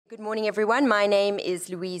Good morning, everyone. My name is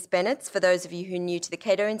Louise Bennett. For those of you who are new to the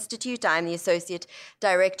Cato Institute, I'm the Associate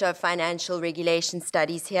Director of Financial Regulation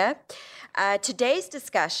Studies here. Today's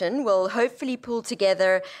discussion will hopefully pull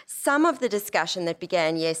together some of the discussion that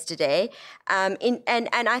began yesterday, and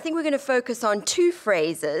I think we're going to focus on two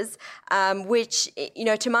phrases which,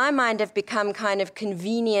 to my mind, have become kind of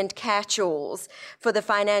convenient catch-alls for the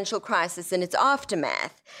financial crisis and its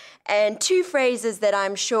aftermath. And two phrases that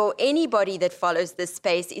I'm sure anybody that follows this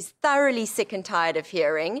space is thoroughly sick and tired of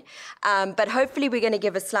hearing, but hopefully we're going to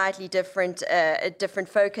give a slightly different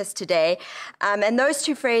focus today. And those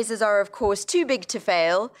two phrases are, of course, too big to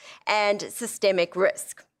fail and systemic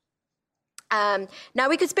risk. Now,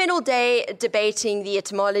 we could spend all day debating the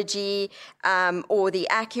etymology or the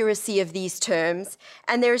accuracy of these terms,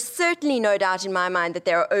 and there is certainly no doubt in my mind that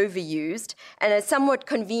they are overused and a somewhat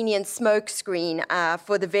convenient smokescreen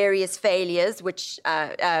for the various failures which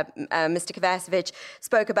Mr. Kovacevic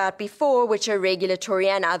spoke about before, which are regulatory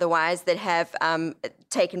and otherwise that have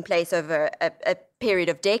taken place over a period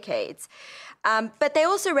of decades. But they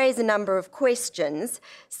also raise a number of questions,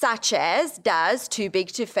 such as, does too big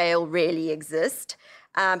to fail really exist?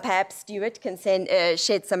 Perhaps Stuart can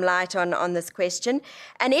shed some light on this question.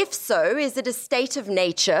 And if so, is it a state of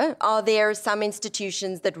nature? Are there some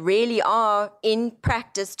institutions that really are, in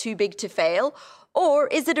practice, too big to fail? Or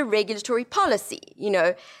is it a regulatory policy,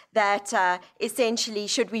 that essentially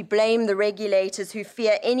should we blame the regulators who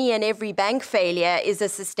fear any and every bank failure is a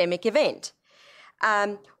systemic event?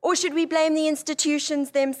 Or should we blame the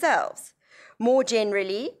institutions themselves? More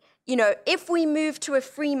generally, if we move to a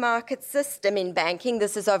free market system in banking,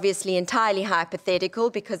 this is obviously entirely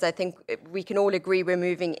hypothetical because I think we can all agree we're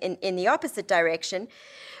moving in the opposite direction.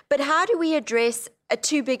 But how do we address a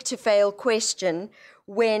too big to fail question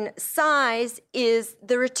when size is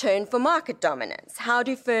the return for market dominance? How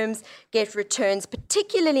do firms get returns,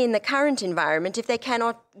 particularly in the current environment, if they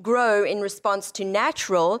cannot grow in response to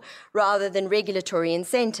natural rather than regulatory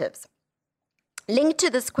incentives? Linked to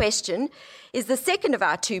this question is the second of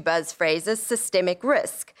our two buzz phrases, systemic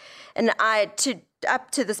risk. And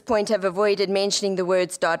up to this point, have avoided mentioning the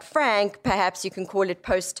words Dodd-Frank. Perhaps you can call it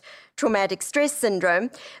post-traumatic stress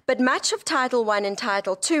syndrome. But much of Title I and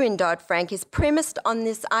Title II in Dodd-Frank is premised on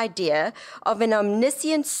this idea of an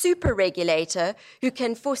omniscient super-regulator who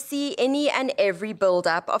can foresee any and every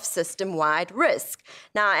build-up of system-wide risk.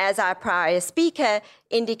 Now, as our prior speaker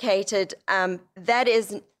indicated, that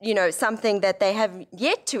is, something that they have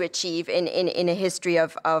yet to achieve in a history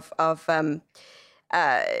of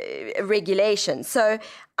regulation. So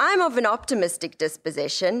I'm of an optimistic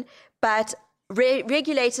disposition, but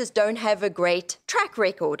regulators don't have a great track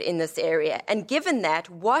record in this area. And given that,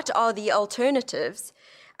 what are the alternatives,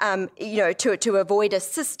 to avoid a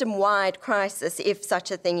system-wide crisis if such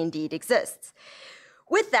a thing indeed exists?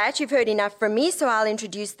 With that, you've heard enough from me, so I'll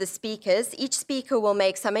introduce the speakers. Each speaker will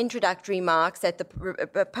make some introductory remarks at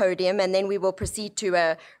the podium, and then we will proceed to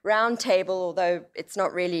a round table, although it's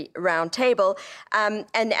not really a round table, and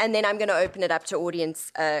then I'm going to open it up to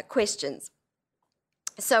audience questions.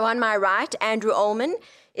 So on my right, Andrew Ullman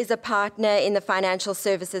is a partner in the Financial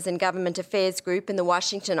Services and Government Affairs Group in the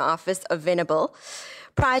Washington office of Venable.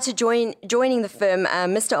 Prior to joining the firm,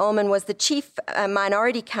 Mr. Ullman was the Chief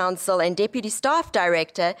Minority Counsel and Deputy Staff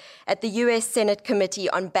Director at the U.S. Senate Committee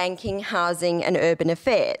on Banking, Housing, and Urban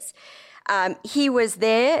Affairs. He was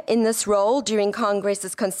there in this role during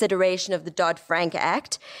Congress's consideration of the Dodd-Frank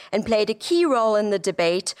Act and played a key role in the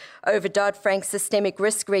debate over Dodd-Frank's systemic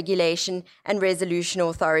risk regulation and resolution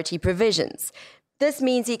authority provisions. This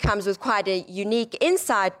means he comes with quite a unique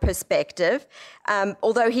inside perspective,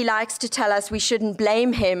 although he likes to tell us we shouldn't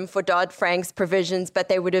blame him for Dodd-Frank's provisions, but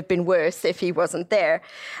they would have been worse if he wasn't there.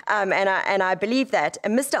 And I believe that.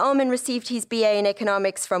 And Mr. Ullman received his BA in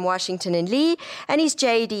economics from Washington and Lee and his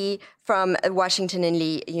JD from Washington and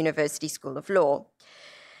Lee University School of Law.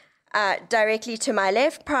 Directly to my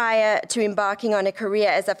left, prior to embarking on a career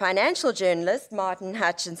as a financial journalist, Martin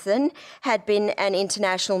Hutchinson had been an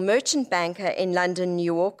international merchant banker in London, New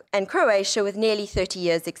York, and Croatia with nearly 30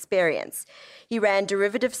 years' experience. He ran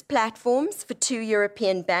derivatives platforms for 2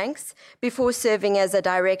 European banks before serving as a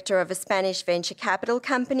director of a Spanish venture capital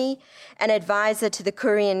company, an advisor to the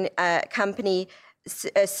Korean company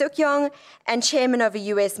Sukyong, and chairman of a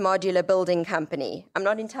U.S. modular building company. I'm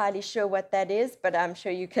not entirely sure what that is, but I'm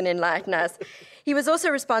sure you can enlighten us. He was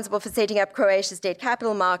also responsible for setting up Croatia's debt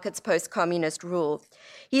capital markets post-communist rule.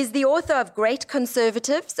 He is the author of Great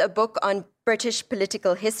Conservatives, a book on British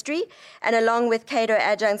political history, and along with Cato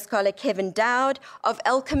adjunct scholar Kevin Dowd, of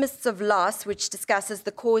Alchemists of Loss, which discusses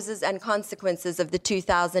the causes and consequences of the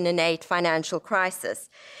 2008 financial crisis.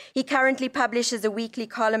 He currently publishes a weekly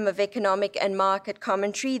column of economic and market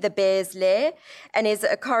commentary, The Bear's Lair, and is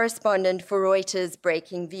a correspondent for Reuters'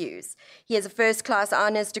 Breaking Views. He has a first-class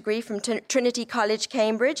honours degree from Trinity College,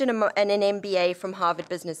 Cambridge, and an MBA from Harvard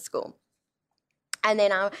Business School. And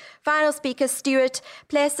then our final speaker, Stuart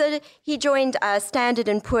Plesser, he joined Standard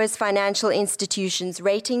 & Poor's Financial Institutions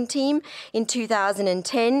rating team in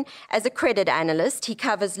 2010 as a credit analyst. He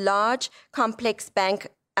covers large, complex bank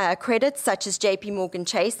credits such as JP Morgan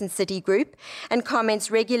Chase and Citigroup, and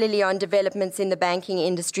comments regularly on developments in the banking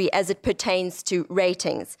industry as it pertains to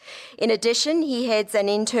ratings. In addition, he heads an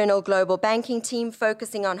internal global banking team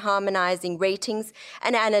focusing on harmonizing ratings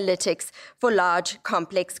and analytics for large,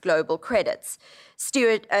 complex global credits.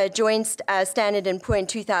 Stuart joined Standard & Poor's in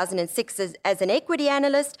 2006 as an equity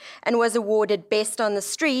analyst and was awarded Best on the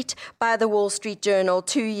Street by the Wall Street Journal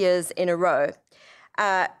 2 years in a row.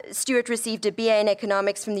 Stuart received a BA in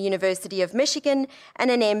economics from the University of Michigan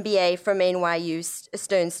and an MBA from NYU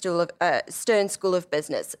Stern School of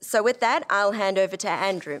Business. So with that, I'll hand over to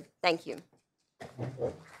Andrew. Thank you.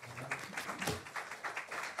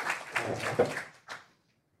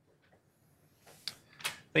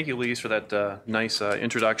 Thank you, Louise, for that nice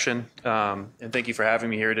introduction, and thank you for having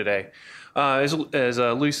me here today. As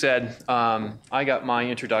Lou said, I got my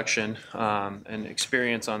introduction and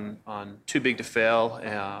experience on Too Big to Fail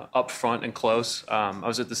up front and close. I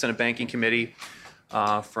was at the Senate Banking Committee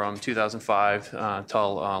from 2005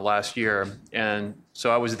 till last year, and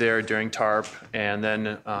so I was there during TARP, and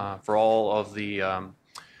then for all of the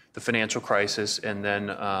financial crisis, and then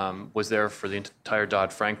was there for the entire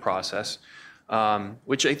Dodd-Frank process.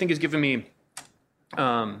 Which I think has given me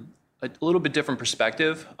a little bit different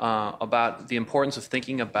perspective about the importance of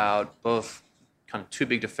thinking about both kind of too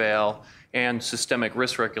big to fail and systemic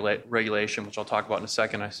risk regulation, which I'll talk about in a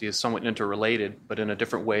second. I see as somewhat interrelated, but in a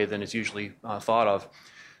different way than is usually thought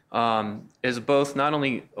of, is both not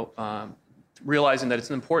only realizing that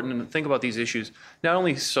it's important to think about these issues, not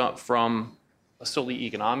only from a solely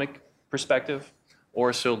economic perspective,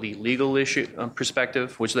 or solely legal issue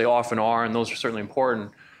perspective, which they often are, and those are certainly important.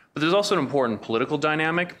 But there's also an important political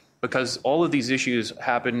dynamic, because all of these issues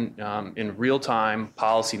happen in real-time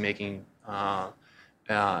policy-making,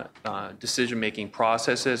 decision-making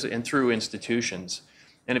processes and through institutions.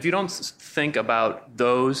 And if you don't think about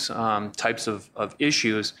those types of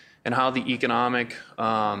issues and how the economic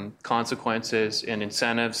consequences and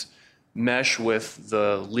incentives mesh with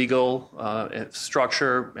the legal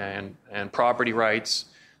structure and property rights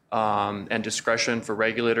and discretion for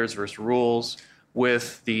regulators versus rules,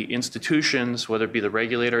 with the institutions, whether it be the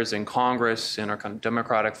regulators in Congress in our kind of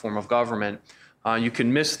democratic form of government, you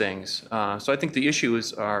can miss things. So I think the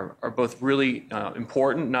issues are both really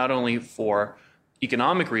important, not only for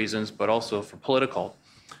economic reasons, but also for political.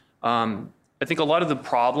 I think a lot of the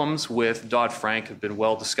problems with Dodd-Frank have been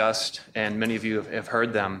well discussed, and many of you have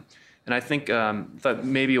heard them. And I think that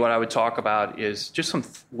maybe what I would talk about is just some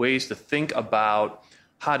ways to think about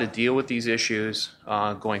how to deal with these issues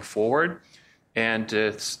going forward, and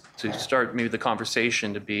to start maybe the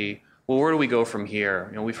conversation to be, well, where do we go from here?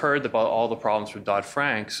 You know, we've heard about all the problems with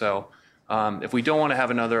Dodd-Frank, so if we don't want to have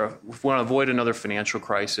if we want to avoid another financial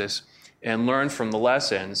crisis and learn from the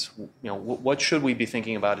lessons, you know, what should we be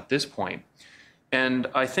thinking about at this point? And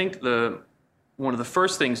I think one of the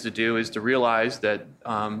first things to do is to realize that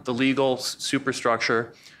the legal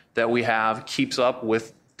superstructure that we have keeps up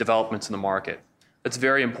with developments in the market. That's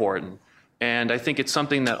very important. And I think it's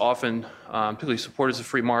something that often, particularly supporters of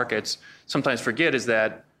free markets, sometimes forget, is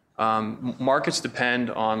that markets depend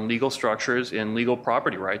on legal structures and legal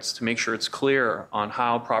property rights to make sure it's clear on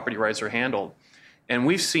how property rights are handled. And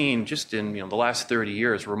we've seen just in the last 30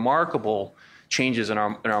 years remarkable changes in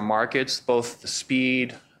our markets, both the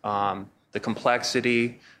speed, the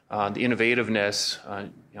complexity, the innovativeness.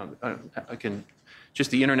 Just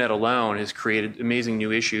the internet alone has created amazing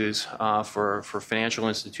new issues for financial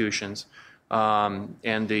institutions,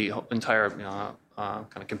 and the entire kind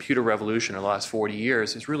of computer revolution in the last 40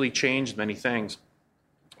 years has really changed many things.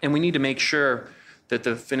 And we need to make sure that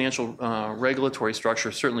the financial regulatory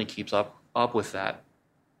structure certainly keeps up with that.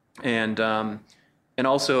 And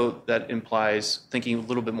also that implies thinking a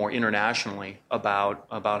little bit more internationally about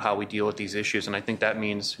how we deal with these issues. And I think that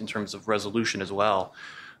means in terms of resolution as well.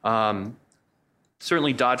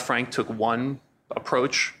 Certainly Dodd-Frank took one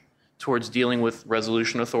approach towards dealing with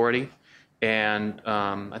resolution authority. And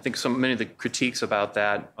I think many of the critiques about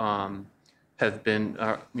that have been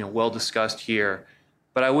well discussed here.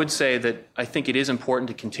 But I would say that I think it is important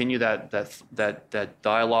to continue that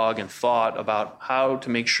dialogue and thought about how to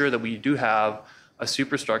make sure that we do have a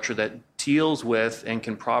superstructure that deals with and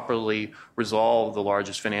can properly resolve the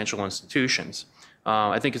largest financial institutions.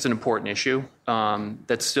 I think it's an important issue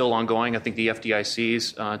that's still ongoing. I think the FDIC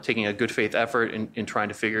is taking a good faith effort in trying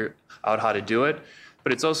to figure out how to do it.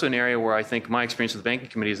 But it's also an area where I think my experience with the banking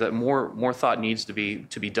committee is that more thought needs to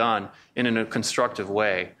be done in a constructive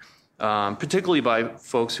way, particularly by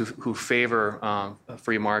folks who favor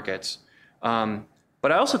free markets.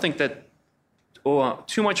 But I also think that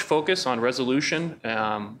too much focus on resolution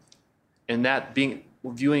and that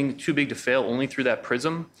viewing too big to fail only through that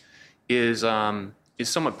prism is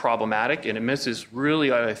somewhat problematic, and it misses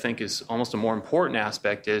really, I think, is almost a more important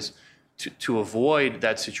aspect is to avoid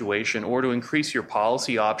that situation or to increase your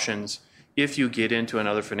policy options if you get into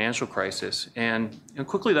another financial crisis. And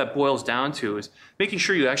quickly that boils down to is making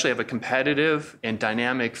sure you actually have a competitive and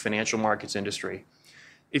dynamic financial markets industry.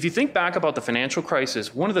 If you think back about the financial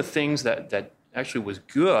crisis, one of the things that actually was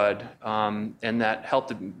good and that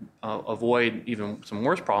helped avoid even some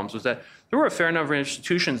worse problems was that there were a fair number of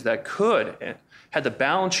institutions that had the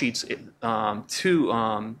balance sheets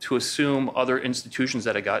to assume other institutions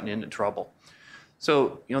that had gotten into trouble.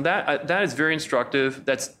 So that is very instructive.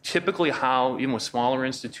 That's typically how, even with smaller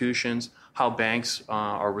institutions, how banks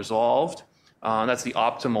are resolved. That's the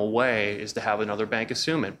optimal way, is to have another bank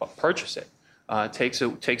assume it, but purchase it. Takes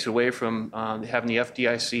it away from having the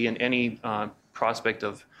FDIC and any prospect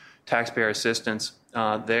of taxpayer assistance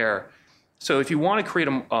there. So if you want to create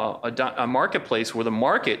a marketplace where the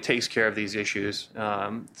market takes care of these issues,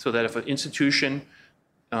 so that if an institution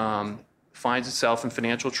finds itself in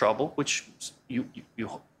financial trouble, which you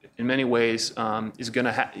in many ways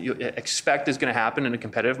you expect is going to happen in a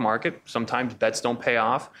competitive market. Sometimes bets don't pay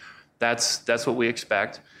off. That's what we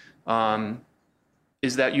expect.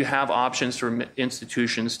 Is that you have options for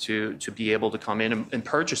institutions to be able to come in and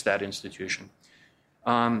purchase that institution.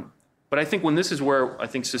 But I think this is where I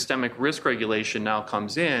think systemic risk regulation now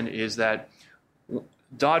comes in, is that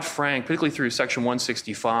Dodd-Frank, particularly through Section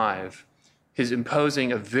 165, is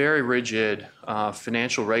imposing a very rigid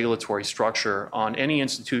financial regulatory structure on any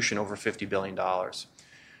institution over $50 billion.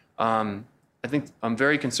 I think I'm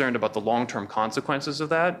very concerned about the long-term consequences of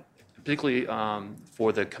that, particularly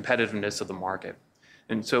for the competitiveness of the market.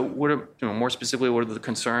 And so, more specifically, what are the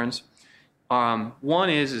concerns? One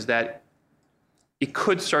is that it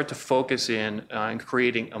could start to focus in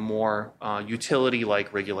creating a more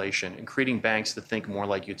utility-like regulation and creating banks that think more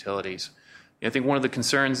like utilities. I think one of the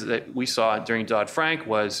concerns that we saw during Dodd-Frank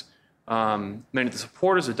was many of the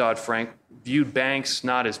supporters of Dodd-Frank viewed banks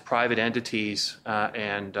not as private entities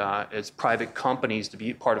and as private companies to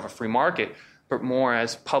be part of a free market, but more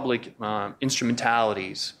as public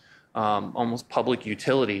instrumentalities, almost public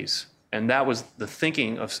utilities. And that was the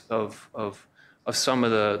thinking of some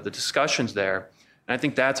of the discussions there. And I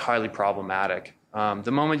think that's highly problematic.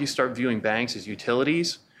 The moment you start viewing banks as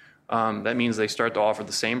utilities, that means they start to offer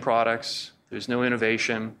the same products. There's no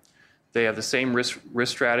innovation. They have the same risk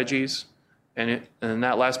strategies. And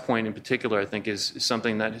that last point in particular, I think, is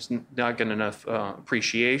something that is not getting enough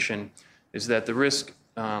appreciation, is that the risk,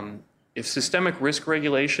 if systemic risk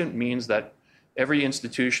regulation means that every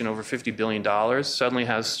institution over $50 billion suddenly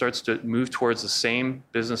starts to move towards the same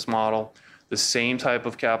business model, the same type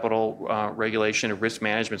of capital regulation and risk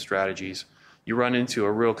management strategies, you run into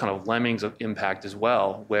a real kind of lemmings of impact as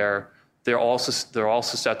well, where they're all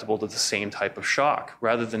susceptible to the same type of shock,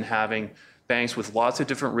 rather than having banks with lots of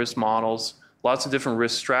different risk models, lots of different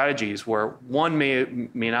risk strategies, where one may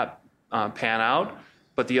not pan out,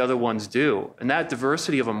 but the other ones do. And that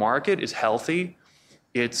diversity of a market is healthy.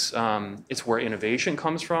 It's where innovation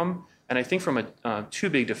comes from. And I think from a too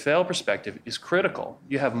big to fail perspective is critical.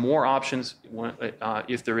 You have more options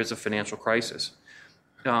if there is a financial crisis.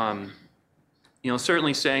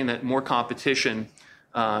 Certainly saying that more competition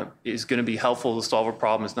is going to be helpful to solve a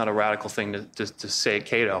problem is not a radical thing to say at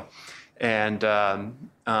Cato. And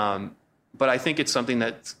but I think it's something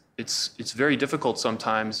that it's very difficult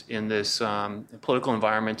sometimes in this political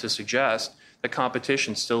environment to suggest that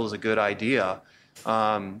competition still is a good idea.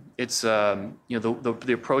 The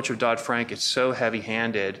approach of Dodd-Frank is so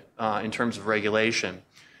heavy-handed in terms of regulation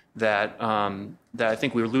that I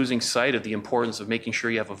think we're losing sight of the importance of making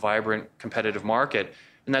sure you have a vibrant, competitive market.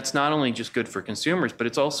 And that's not only just good for consumers, but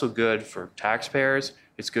it's also good for taxpayers.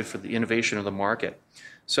 It's good for the innovation of the market.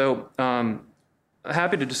 So I'm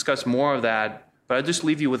happy to discuss more of that, but I'll just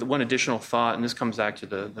leave you with one additional thought, and this comes back to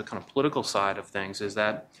the kind of political side of things, is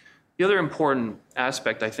that the other important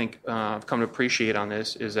aspect I think I've come to appreciate on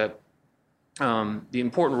this is that the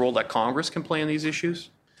important role that Congress can play in these issues.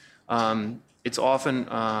 It's often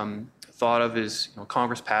thought of as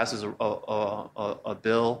Congress passes a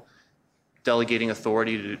bill delegating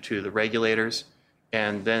authority to the regulators,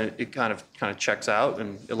 and then it kind of checks out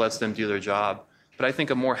and it lets them do their job. But I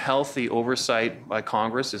think a more healthy oversight by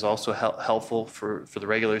Congress is also helpful for the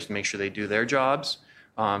regulators to make sure they do their jobs,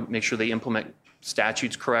 make sure they implement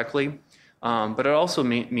statutes correctly. But it also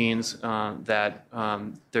means that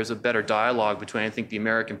there's a better dialogue between, I think, the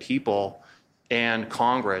American people and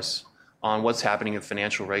Congress on what's happening in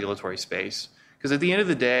financial regulatory space. Because at the end of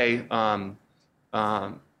the day,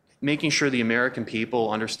 making sure the American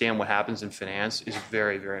people understand what happens in finance is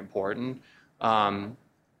very, very important.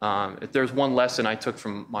 If there's one lesson I took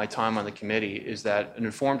from my time on the committee, is that an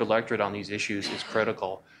informed electorate on these issues is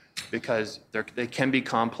critical, because they can be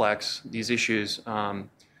complex, these issues, and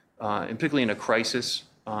particularly in a crisis.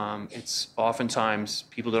 It's oftentimes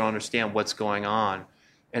people don't understand what's going on.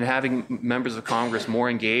 And having members of Congress more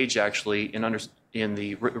engaged actually in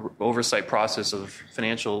the oversight process of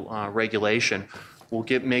financial regulation will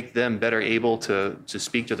make them better able to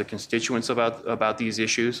speak to the constituents about these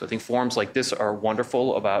issues. I think forums like this are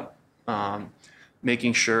wonderful about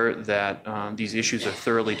making sure that these issues are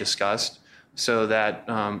thoroughly discussed, so that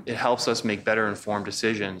it helps us make better informed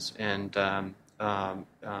decisions, and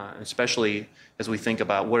especially as we think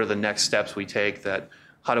about what are the next steps we take,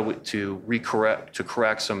 to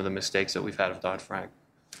correct some of the mistakes that we've had with Dodd-Frank.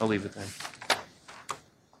 I'll leave it there.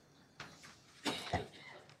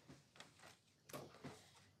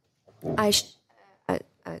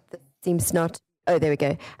 That seems not. Oh, there we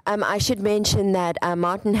go. I should mention that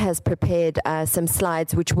Martin has prepared some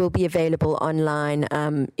slides which will be available online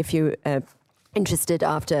if you're interested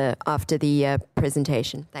after the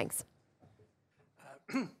presentation. Thanks.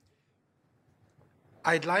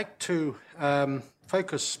 I'd like to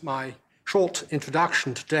focus my short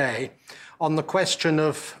introduction today on the question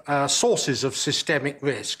of sources of systemic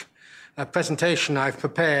risk. A presentation I've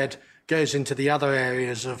prepared goes into the other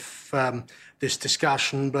areas of this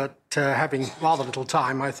discussion, but having rather little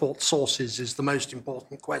time, I thought sources is the most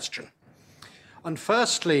important question. And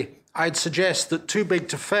firstly, I'd suggest that too big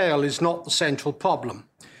to fail is not the central problem,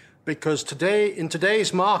 because in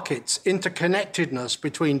today's markets, interconnectedness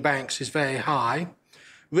between banks is very high,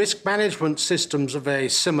 risk management systems are very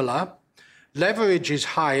similar, leverage is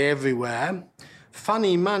high everywhere,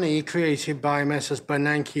 funny money created by Messrs.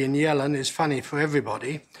 Bernanke and Yellen is funny for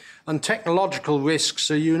everybody, and technological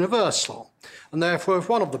risks are universal. And therefore, if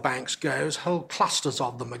one of the banks goes, whole clusters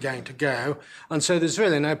of them are going to go. And so there's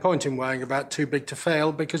really no point in worrying about too big to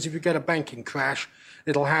fail, because if you get a banking crash,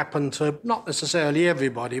 it'll happen to not necessarily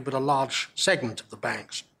everybody, but a large segment of the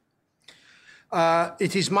banks.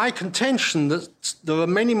 It is my contention that there are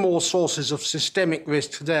many more sources of systemic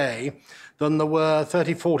risk today than there were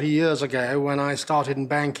 30, 40 years ago when I started in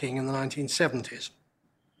banking in the 1970s.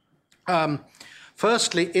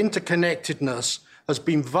 Firstly, interconnectedness has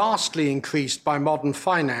been vastly increased by modern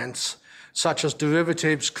finance, such as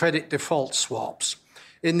derivatives, credit default swaps.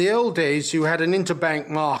 In the old days, you had an interbank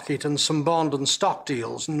market and some bond and stock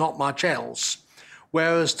deals, and not much else.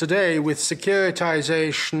 Whereas today, with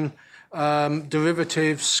securitization,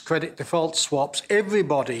 derivatives, credit default swaps,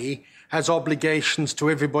 everybody has obligations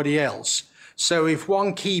to everybody else. So if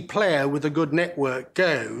one key player with a good network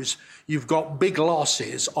goes, you've got big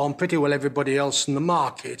losses on pretty well everybody else in the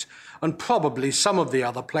market, and probably some of the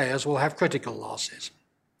other players will have critical losses.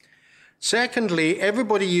 Secondly,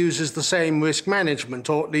 everybody uses the same risk management,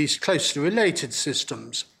 or at least closely related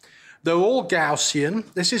systems. They're all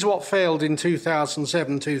Gaussian. This is what failed in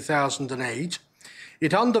 2007, 2008.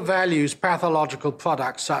 It undervalues pathological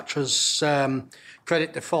products such as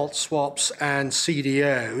credit default swaps and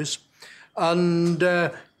CDOs. And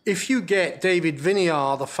if you get David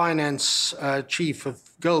Viniar, the finance chief of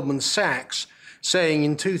Goldman Sachs, saying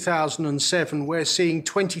in 2007, we're seeing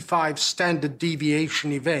 25 standard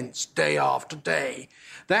deviation events day after day,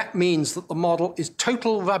 that means that the model is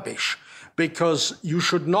total rubbish, because you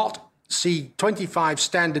should not see 25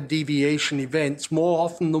 standard deviation events more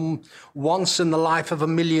often than once in the life of a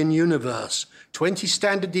million universe. 20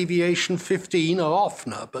 standard deviation, 15 are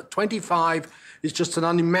oftener, but 25 is just an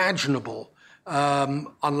unimaginable,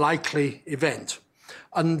 unlikely event.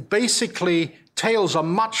 And basically, tails are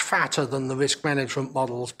much fatter than the risk management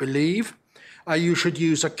models believe. You should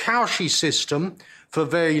use a Cauchy system for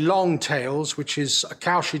very long tails, which is a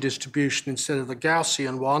Cauchy distribution instead of the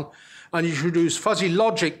Gaussian one. And you should use fuzzy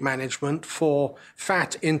logic management for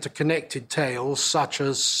fat interconnected tails, such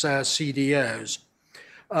as CDOs.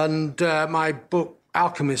 And my book,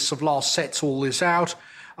 Alchemists of Loss, sets all this out.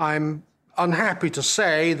 I'm unhappy to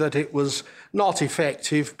say that it was not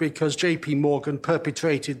effective because JP Morgan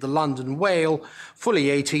perpetrated the London whale fully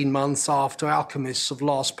 18 months after Alchemists of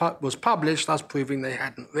Loss was published, thus proving they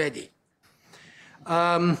hadn't read it.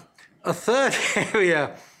 A third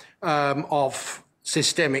area of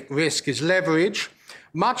systemic risk is leverage.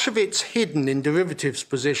 Much of it's hidden in derivatives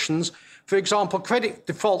positions. For example, credit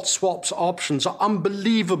default swaps options are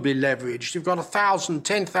unbelievably leveraged. You've got 1,000,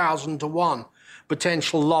 10,000 to 1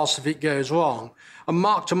 potential loss if it goes wrong. And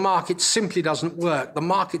mark-to-market simply doesn't work. The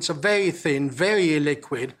markets are very thin, very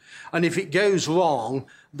illiquid, and if it goes wrong,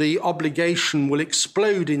 the obligation will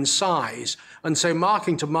explode in size. And so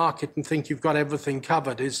marking to market and think you've got everything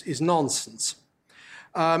covered is nonsense.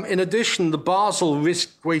 In addition, the Basel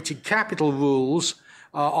risk-weighted capital rules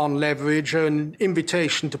on leverage are an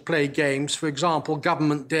invitation to play games. For example,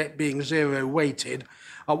 government debt being zero-weighted.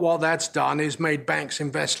 What that's done is made banks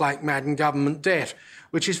invest like mad in government debt,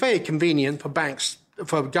 which is very convenient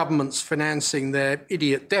for governments financing their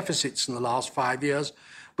idiot deficits in the last 5 years,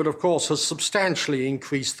 but of course has substantially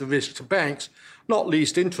increased the risk to banks, not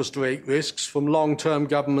least interest rate risks from long-term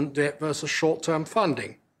government debt versus short-term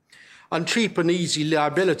funding. And cheap and easy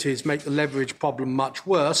liabilities make the leverage problem much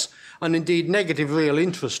worse, and indeed negative real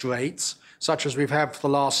interest rates, such as we've had for the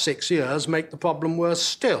last 6 years, make the problem worse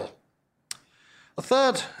still. A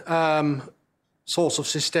third source of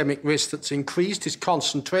systemic risk that's increased is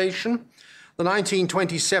concentration. The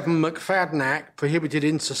 1927 McFadden Act prohibited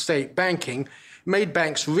interstate banking, made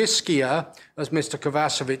banks riskier. As Mr.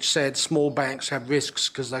 Kovacevic said, small banks have risks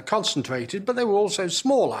because they're concentrated, but they were also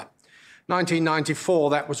smaller. 1994,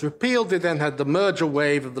 that was repealed. They then had the merger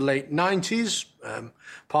wave of the late 90s,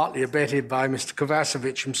 partly abetted by Mr.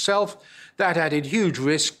 Kovacevic himself. That added huge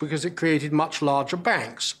risk because it created much larger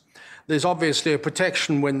banks. There's obviously a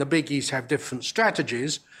protection when the biggies have different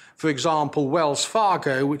strategies. For example, Wells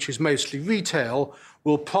Fargo, which is mostly retail,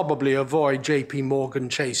 will probably avoid JP Morgan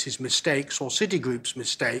Chase's mistakes or Citigroup's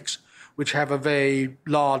mistakes, which have a very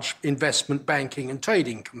large investment banking and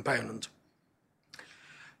trading component.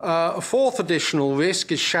 A fourth additional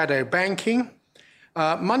risk is shadow banking.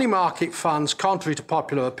 Money market funds, contrary to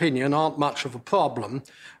popular opinion, aren't much of a problem.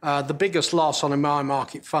 The biggest loss on a money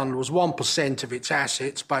market fund was 1% of its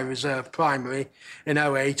assets by reserve primary in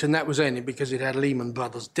 2008, and that was only because it had Lehman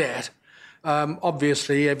Brothers debt.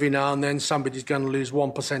 Obviously, every now and then somebody's going to lose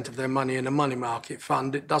 1% of their money in a money market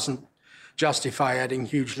fund. It doesn't justify adding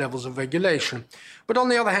huge levels of regulation. But on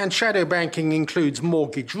the other hand, shadow banking includes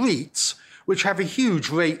mortgage REITs, which have a huge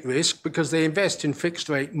rate risk because they invest in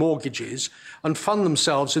fixed-rate mortgages and fund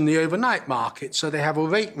themselves in the overnight market. So they have a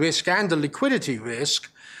rate risk and a liquidity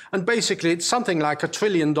risk. And basically, it's something like $1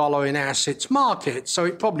 trillion in assets market. So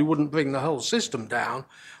it probably wouldn't bring the whole system down.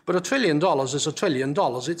 But $1 trillion is $1 trillion.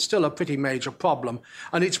 It's still a pretty major problem.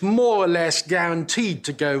 And it's more or less guaranteed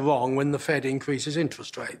to go wrong when the Fed increases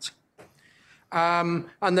interest rates. And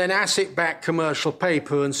then asset-backed commercial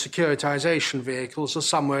paper and securitization vehicles are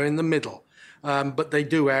somewhere in the middle. But they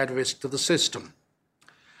do add risk to the system.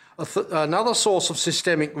 Another source of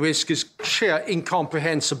systemic risk is sheer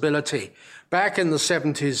incomprehensibility. Back in the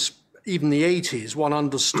 70s, even the 80s, one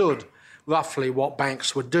understood roughly what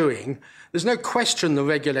banks were doing. There's no question the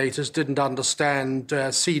regulators didn't understand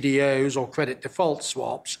CDOs or credit default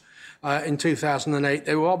swaps. In 2008,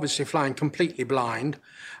 they were obviously flying completely blind.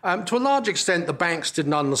 To a large extent, the banks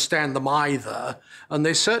didn't understand them either, and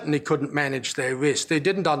they certainly couldn't manage their risk. They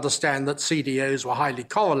didn't understand that CDOs were highly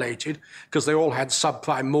correlated because they all had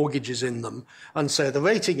subprime mortgages in them. And so the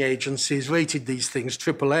rating agencies rated these things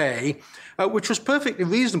AAA, which was perfectly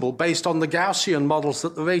reasonable based on the Gaussian models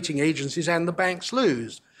that the rating agencies and the banks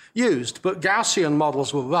used. But Gaussian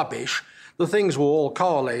models were rubbish. The things were all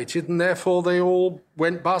correlated, and therefore they all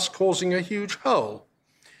went bust, causing a huge hole.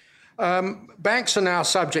 Banks are now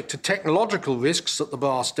subject to technological risks that the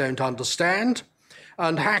brass don't understand,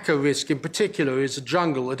 and hacker risk in particular is a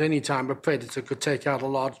jungle. At any time, a predator could take out a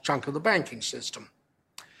large chunk of the banking system.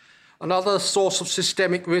 Another source of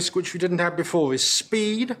systemic risk, which we didn't have before, is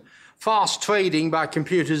speed. Fast trading by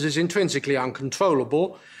computers is intrinsically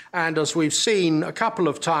uncontrollable, and as we've seen a couple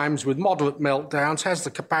of times with moderate meltdowns, has the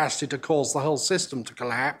capacity to cause the whole system to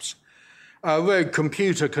collapse. A rogue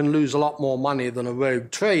computer can lose a lot more money than a rogue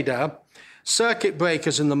trader. Circuit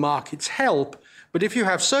breakers in the markets help, but if you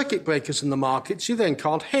have circuit breakers in the markets, you then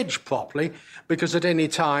can't hedge properly because at any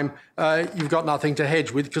time you've got nothing to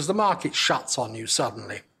hedge with because the market shuts on you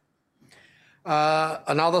suddenly.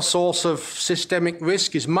 Another source of systemic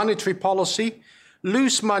risk is monetary policy.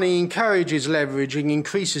 Loose money encourages leveraging,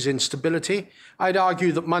 increases instability. I'd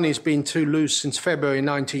argue that money's been too loose since February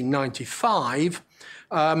 1995.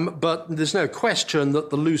 But there's no question that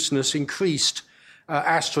the looseness increased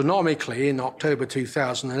astronomically in October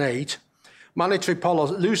 2008. Monetary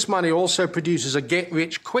policy, loose money also produces a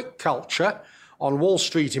get-rich-quick culture on Wall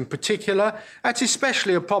Street in particular. That's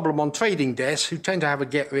especially a problem on trading desks, who tend to have a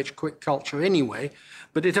get-rich-quick culture anyway,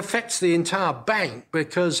 but it affects the entire bank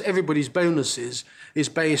because everybody's bonuses is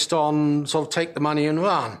based on sort of take the money and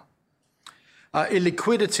run.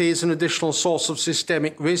 Illiquidity is an additional source of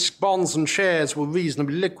systemic risk. Bonds and shares were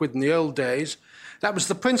reasonably liquid in the old days. That was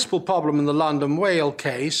the principal problem in the London Whale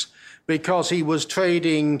case because he was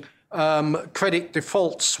trading credit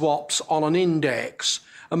default swaps on an index,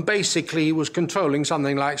 and basically he was controlling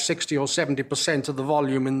something like 60 or 70% of the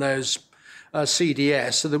volume in those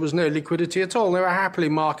CDS, so there was no liquidity at all. They were happily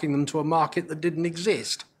marking them to a market that didn't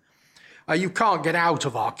exist. You can't get out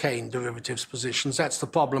of arcane derivatives positions. That's the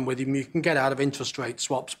problem with them. You can get out of interest rate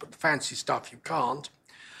swaps, but the fancy stuff you can't.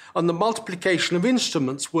 And the multiplication of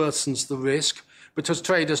instruments worsens the risk because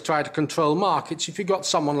traders try to control markets. If you've got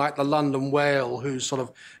someone like the London Whale who sort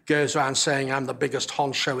of goes around saying, I'm the biggest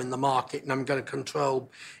honcho in the market and I'm going to control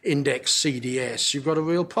index CDS, you've got a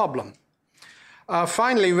real problem.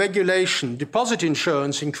 Finally, regulation. Deposit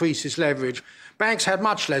insurance increases leverage. Banks had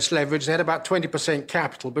much less leverage. They had about 20%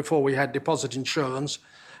 capital before we had deposit insurance.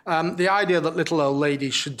 The idea that little old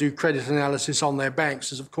ladies should do credit analysis on their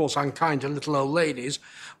banks is, of course, unkind to little old ladies.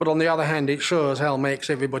 But on the other hand, it sure as hell makes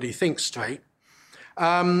everybody think straight.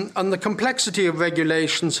 And the complexity of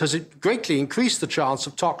regulations has greatly increased the chance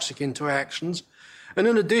of toxic interactions. And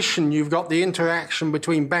in addition, you've got the interaction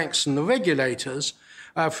between banks and the regulators.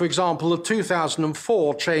 For example, the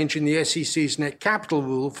 2004 change in the SEC's net capital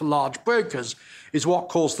rule for large brokers is what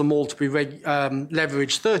caused them all to be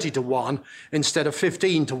leveraged 30 to 1 instead of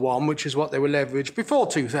 15 to 1, which is what they were leveraged before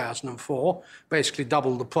 2004, basically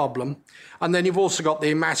double the problem. And then you've also got the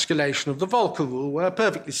emasculation of the Volcker rule, where a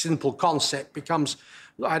perfectly simple concept becomes,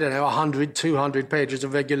 100, 200 pages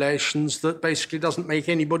of regulations that basically doesn't make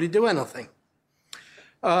anybody do anything.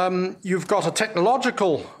 You've got a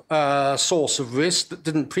technological source of risk that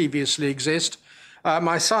didn't previously exist.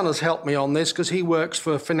 My son has helped me on this because he works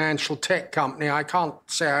for a financial tech company. I can't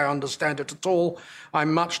say I understand it at all.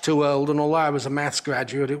 I'm much too old, and although I was a maths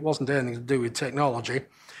graduate, it wasn't anything to do with technology.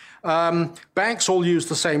 Banks all use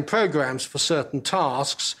the same programs for certain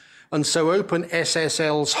tasks, and so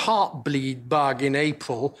OpenSSL's Heartbleed bug in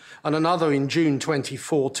April and another in June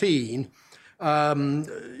 2014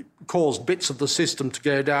 caused bits of the system to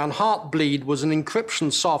go down. Heartbleed was an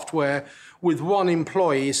encryption software with one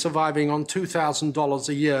employee surviving on $2,000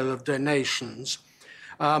 a year of donations,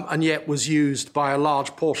 and yet was used by a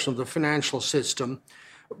large portion of the financial system.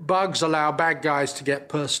 Bugs allow bad guys to get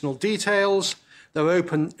personal details.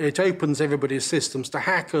 It opens everybody's systems to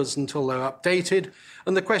hackers until they're updated.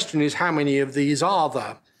 And the question is, how many of these are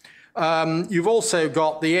there? You've also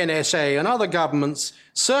got the NSA and other governments,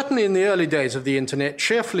 certainly in the early days of the internet,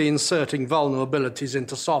 cheerfully inserting vulnerabilities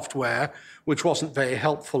into software, which wasn't very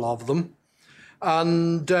helpful of them.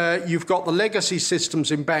 And you've got the legacy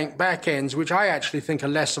systems in bank backends, which I actually think are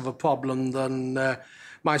less of a problem than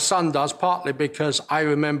my son does, partly because I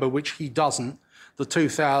remember, which he doesn't, the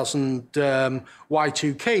 2000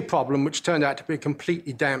 Y2K problem, which turned out to be a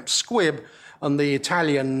completely damp squib. And the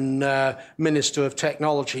Italian Minister of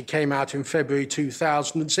Technology came out in February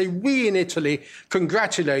 2000 and said, we in Italy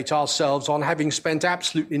congratulate ourselves on having spent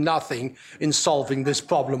absolutely nothing in solving this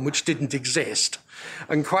problem, which didn't exist.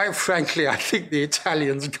 And quite frankly, I think the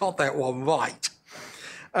Italians got that one right.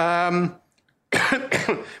 My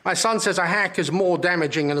son says a hack is more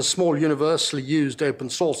damaging in a small universally used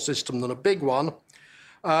open source system than a big one.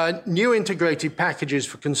 New integrated packages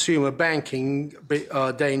for consumer banking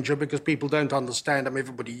danger because people don't understand them,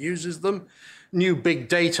 everybody uses them. New big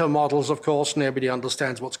data models, of course, nobody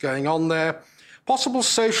understands what's going on there. Possible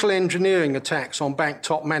social engineering attacks on bank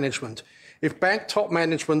top management. If bank top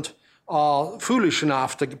management are foolish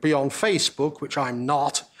enough to be on Facebook, which I'm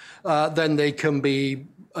not, then they can be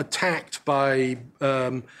attacked by,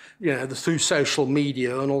 through social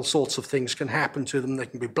media, and all sorts of things can happen to them. They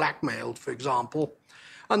can be blackmailed, for example.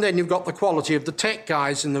 And then you've got the quality of the tech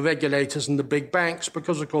guys and the regulators and the big banks,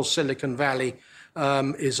 because, of course, Silicon Valley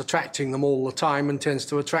is attracting them all the time and tends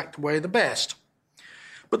to attract away the best.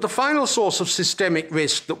 But the final source of systemic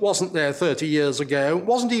risk that wasn't there 30 years ago,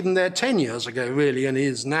 wasn't even there 10 years ago, really, and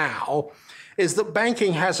is now, is that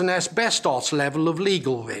banking has an asbestos level of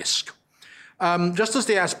legal risk. Just as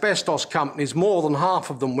the asbestos companies, more than half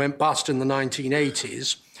of them went bust in the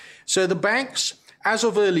 1980s, so the banks, as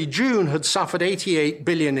of early June, had suffered 88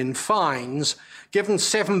 billion in fines. Given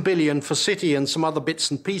 7 billion for Citi and some other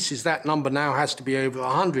bits and pieces, that number now has to be over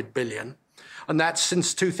 100 billion. and that's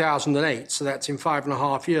since 2008, so that's in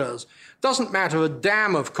 5.5 years. Doesn't matter a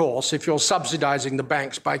damn, of course, if you're subsidizing the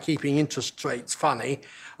banks by keeping interest rates funny,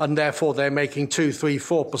 and therefore they're making 2, 3,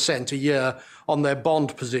 4% a year on their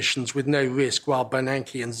bond positions with no risk, while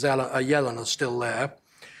Bernanke and Yellen are still there.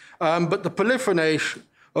 But the proliferation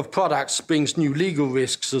of products brings new legal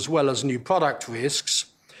risks as well as new product risks.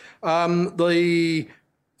 The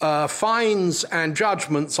fines and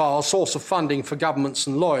judgments are a source of funding for governments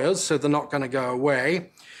and lawyers, so they're not going to go away.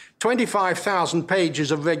 25,000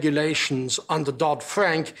 pages of regulations under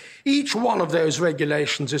Dodd-Frank. Each one of those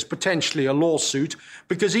regulations is potentially a lawsuit,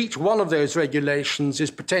 because each one of those regulations is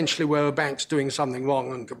potentially where a bank's doing something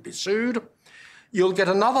wrong and can be sued. You'll get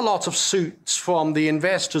another lot of suits from the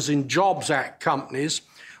Investors in Jobs Act companies,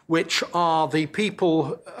 which are the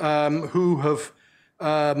people who have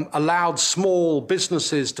allowed small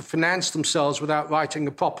businesses to finance themselves without writing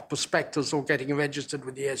a proper prospectus or getting registered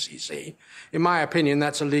with the SEC. In my opinion,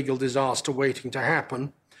 that's a legal disaster waiting to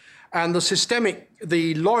happen. And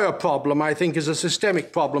the lawyer problem, I think, is a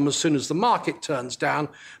systemic problem as soon as the market turns down,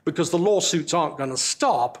 because the lawsuits aren't going to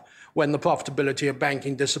stop when the profitability of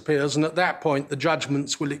banking disappears. And at that point, the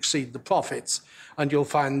judgments will exceed the profits, and you'll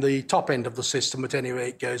find the top end of the system, at any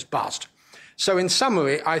rate, goes bust. So in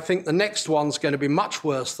summary, I think the next one's going to be much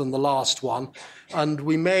worse than the last one, and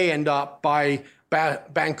we may end up by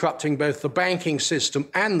bankrupting both the banking system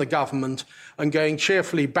and the government and going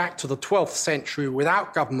cheerfully back to the 12th century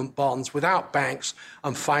without government bonds, without banks,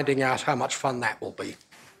 and finding out how much fun that will be.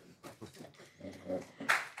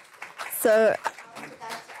 So,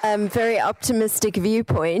 very optimistic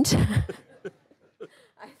viewpoint.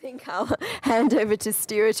 I think I'll hand over to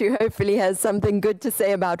Stuart, who hopefully has something good to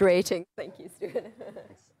say about ratings. Thank you, Stuart.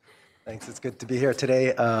 Thanks. It's good to be here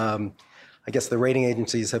today. I guess the rating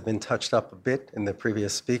agencies have been touched up a bit in the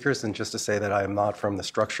previous speakers, and just to say that I am not from the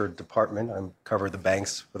structured department. I cover the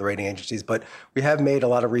banks for the rating agencies, but we have made a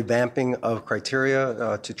lot of revamping of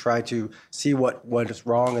criteria to try to see what is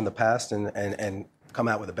wrong in the past and come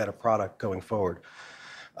out with a better product going forward.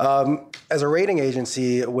 As a rating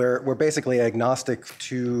agency, we're basically agnostic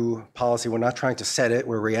to policy. We're not trying to set it.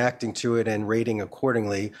 We're reacting to it and rating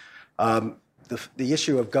accordingly. The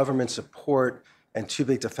issue of government support and too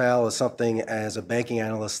big to fail is something, as a banking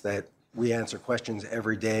analyst, that we answer questions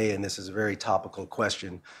every day, and this is a very topical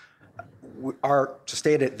question. To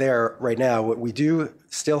state it there right now, we do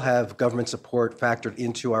still have government support factored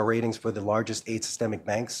into our ratings for the largest 8 systemic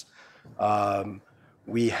banks.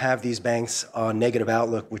 We have these banks on negative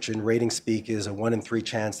outlook, which in rating speak is a 1 in 3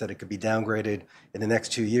 chance that it could be downgraded in the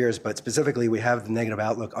next 2 years. But specifically, we have the negative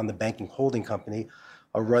outlook on the banking holding company.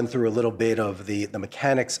 I'll run through a little bit of the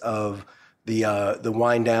mechanics of the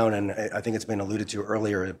wind down, and I think it's been alluded to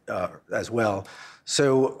earlier as well.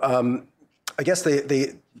 So I guess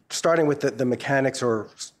starting with the mechanics, or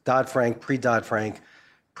Dodd-Frank, pre-Dodd-Frank,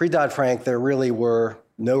 there really were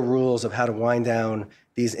no rules of how to wind down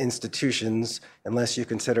these institutions, unless you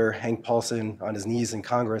consider Hank Paulson on his knees in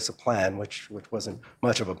Congress a plan, which wasn't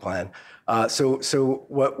much of a plan. So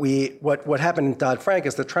what happened in Dodd-Frank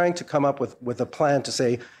is they're trying to come up with a plan to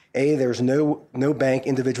say, A, there's no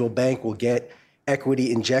individual bank will get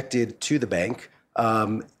equity injected to the bank,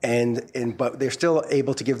 but they're still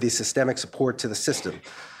able to give the systemic support to the system.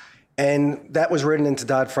 And that was written into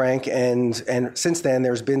Dodd-Frank, and since then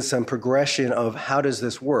there's been some progression of how does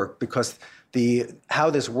this work, because how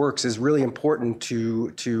this works is really important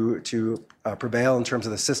to prevail in terms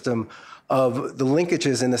of the system, of the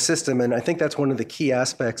linkages in the system. And I think that's one of the key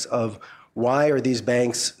aspects of why are these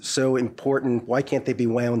banks so important? Why can't they be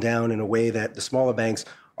wound down in a way that the smaller banks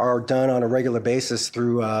are done on a regular basis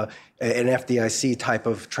through an FDIC type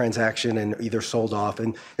of transaction and either sold off?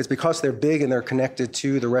 And it's because they're big and they're connected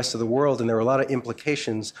to the rest of the world, and there are a lot of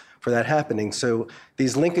implications for that happening. So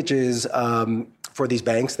these linkages for these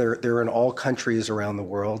banks, they're in all countries around the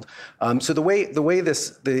world. So the way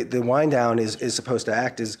the wind down is supposed to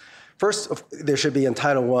act is, first, there should be in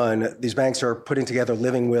Title I, these banks are putting together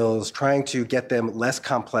living wills, trying to get them less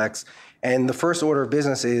complex. And the first order of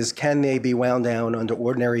business is, can they be wound down under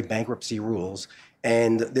ordinary bankruptcy rules?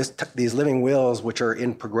 And these living wills, which are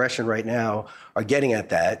in progression right now, are getting at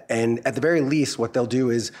that. And at the very least, what they'll do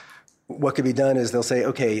is, what could be done is they'll say,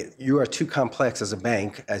 okay, you are too complex as a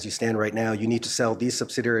bank as you stand right now. You need to sell these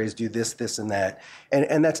subsidiaries, do this, this, and that.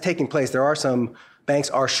 And that's taking place. There are some banks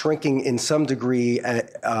are shrinking in some degree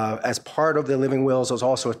as part of the living wills. Those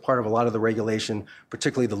also as part of a lot of the regulation,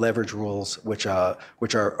 particularly the leverage rules, which are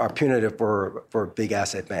punitive for big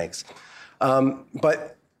asset banks.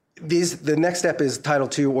 But The next step is Title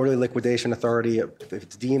II, Orderly Liquidation Authority. If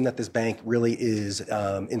it's deemed that this bank really is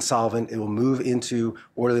insolvent, it will move into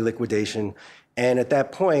orderly liquidation. And at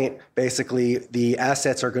that point, basically, the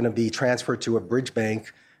assets are going to be transferred to a bridge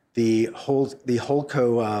bank. The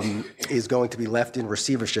holdco is going to be left in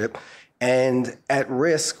receivership. And at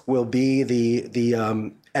risk will be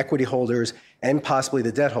the equity holders and possibly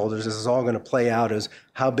the debt holders. This is all going to play out as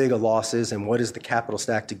how big a loss is and what is the capital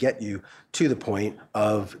stack to get you to the point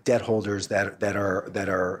of debt holders that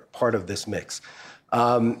are part of this mix.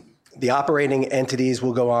 The operating entities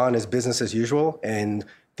will go on as business as usual, and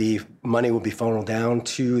the money will be funneled down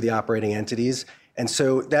to the operating entities. And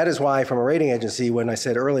so that is why, from a rating agency, when I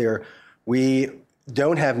said earlier, we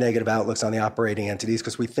don't have negative outlooks on the operating entities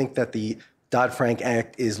because we think that the Dodd-Frank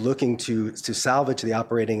Act is looking to salvage the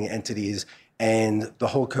operating entities, and the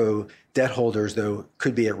holdco debt holders, though,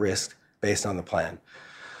 could be at risk based on the plan.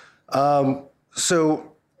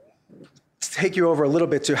 So to take you over a little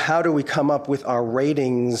bit to how do we come up with our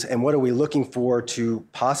ratings and what are we looking for to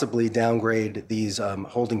possibly downgrade these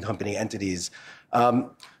holding company entities.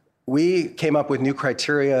 We came up with new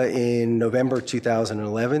criteria in November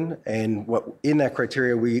 2011, and in that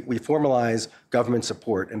criteria, we formalized government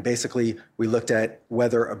support. And basically, we looked at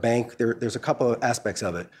whether a bank, there's a couple of aspects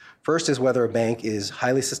of it. First is whether a bank is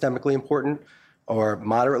highly systemically important, or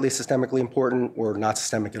moderately systemically important, or not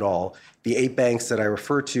systemic at all. The 8 banks that I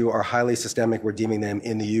refer to are highly systemic. We're deeming them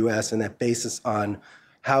in the U.S., and that basis on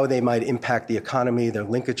how they might impact the economy, their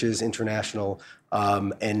linkages, international,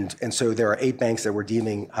 and so there are 8 banks that we're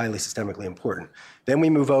deeming highly systemically important. Then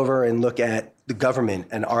we move over and look at the government,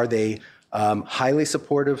 and are they highly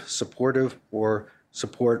supportive, or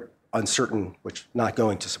support uncertain, which not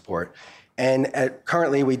going to support. And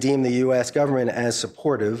currently, we deem the U.S. government as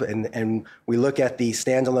supportive, and we look at the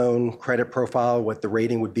standalone credit profile, what the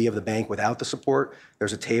rating would be of the bank without the support.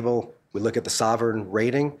 There's a table. We look at the sovereign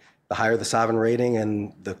rating. The higher the sovereign rating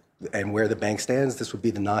and where the bank stands, this would be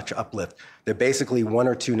the notch uplift. They're basically 1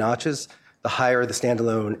 or 2 notches. The higher the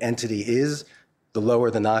standalone entity is, the lower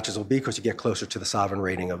the notches will be because you get closer to the sovereign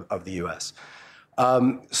rating of the U.S.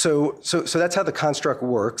 So that's how the construct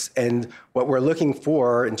works. And what we're looking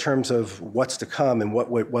for in terms of what's to come and what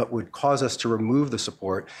would cause us to remove the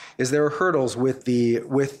support is there are hurdles with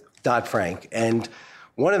Dodd-Frank. And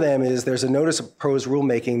one of them is there's a notice of proposed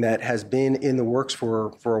rulemaking that has been in the works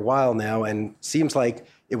for a while now, and seems like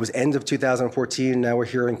it was end of 2014. Now we're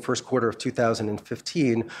hearing first quarter of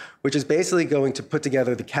 2015, which is basically going to put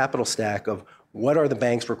together the capital stack of what are the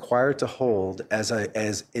banks required to hold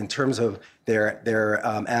as in terms of their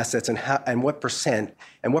assets and what percent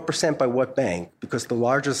by what bank, because the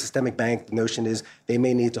larger systemic bank, the notion is they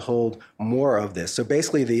may need to hold more of this. So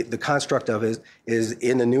basically the construct of it is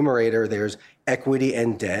in the numerator there's equity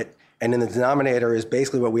and debt, and in the denominator is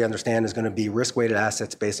basically what we understand is going to be risk-weighted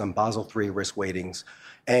assets based on Basel III risk weightings,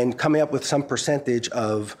 and coming up with some percentage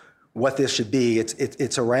of what this should be.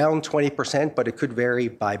 It's around 20%, but it could vary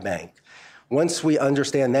by bank. Once we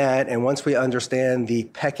understand that, and once we understand the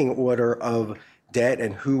pecking order of debt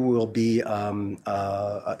and who will be,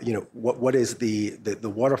 what is the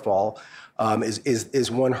waterfall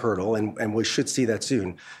is one hurdle, and we should see that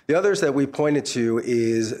soon. The others that we pointed to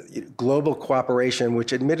is global cooperation,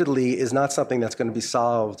 which admittedly is not something that's going to be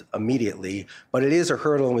solved immediately, but it is a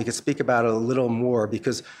hurdle, and we could speak about it a little more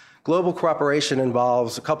because global cooperation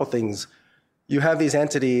involves a couple things. You have these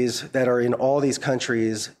entities that are in all these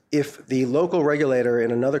countries. If the local regulator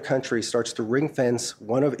in another country starts to ring fence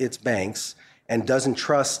one of its banks and doesn't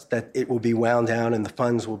trust that it will be wound down and the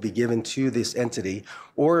funds will be given to this entity,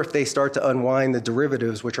 or if they start to unwind the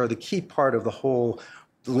derivatives, which are the key part of the whole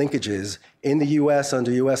linkages, in the U.S.,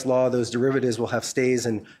 under U.S. law, those derivatives will have stays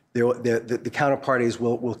and the counterparties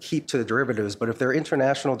will keep to the derivatives. But if they're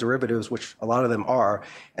international derivatives, which a lot of them are,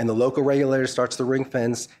 and the local regulator starts to ring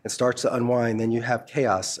fence and starts to unwind, then you have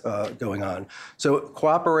chaos going on. So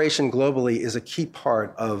cooperation globally is a key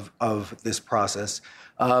part of this process.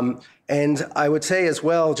 And I would say as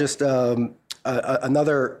well, just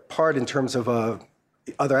another part in terms of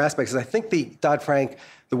other aspects is I think the Dodd-Frank,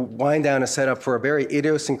 the wind down is set up for a very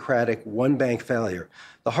idiosyncratic one-bank failure.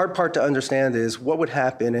 The hard part to understand is what would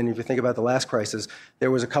happen, and if you think about the last crisis,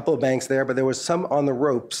 there was a couple of banks there, but there was some on the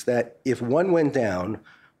ropes that if one went down,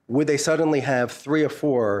 would they suddenly have 3 or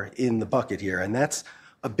 4 in the bucket here? And that's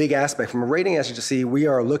a big aspect. From a rating agency, we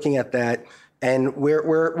are looking at that, and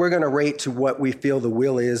we're going to rate to what we feel the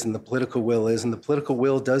will is and the political will is, and the political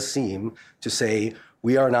will does seem to say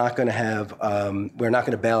we are not going to have, we're not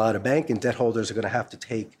going to bail out a bank, and debt holders are going to have to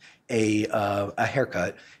take a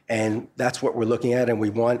haircut. And that's what we're looking at. And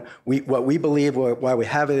what we believe, why we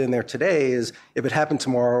have it in there today is if it happened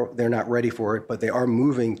tomorrow, they're not ready for it, but they are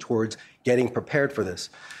moving towards getting prepared for this.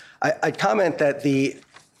 I'd comment that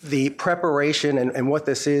the preparation and what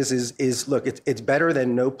this is look, it's better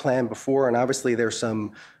than no plan before. And obviously there's a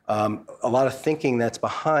lot of thinking that's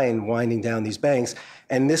behind winding down these banks.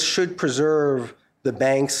 And this should preserve the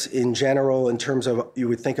banks in general in terms of, you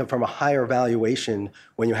would think of from a higher valuation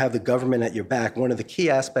when you have the government at your back. One of the key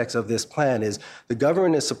aspects of this plan is the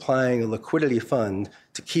government is supplying a liquidity fund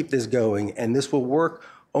to keep this going. And this will work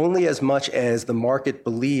only as much as the market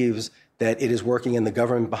believes that it is working and the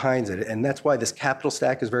government behind it. And that's why this capital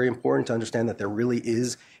stack is very important to understand that there really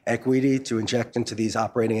is equity to inject into these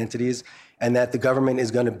operating entities and that the government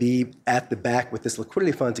is going to be at the back with this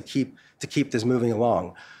liquidity fund to keep this moving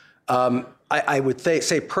along. I would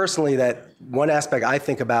say personally that one aspect I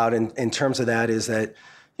think about in terms of that is that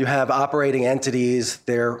you have operating entities,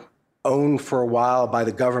 they're owned for a while by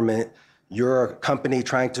the government. You're a company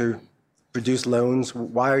trying to produce loans.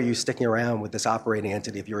 Why are you sticking around with this operating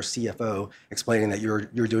entity if you're a CFO explaining that you're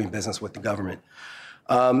doing business with the government?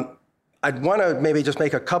 I'd want to maybe just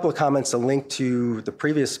make a couple of comments to link to the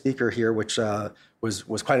previous speaker here, which was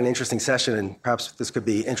quite an interesting session, and perhaps this could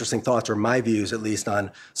be interesting thoughts or my views, at least,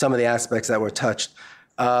 on some of the aspects that were touched.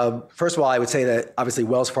 First of all, I would say that obviously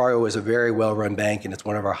Wells Fargo is a very well-run bank, and it's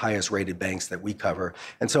one of our highest-rated banks that we cover.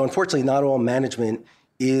 And so, unfortunately, not all management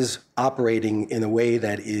is operating in a way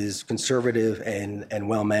that is conservative and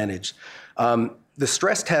well-managed. The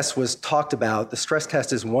stress test was talked about. The stress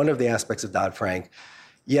test is one of the aspects of Dodd-Frank.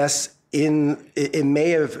 Yes, it may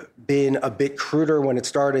have been a bit cruder when it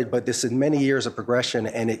started, but this is many years of progression,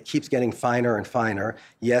 and it keeps getting finer and finer.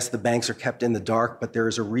 Yes, the banks are kept in the dark, but there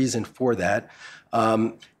is a reason for that.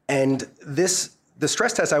 And the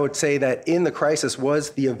stress test, I would say that in the crisis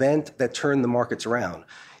was the event that turned the markets around.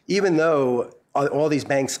 Even though all these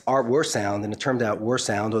banks were sound, and it turned out were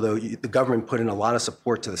sound, although the government put in a lot of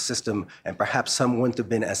support to the system, and perhaps some wouldn't have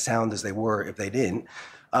been as sound as they were if they didn't.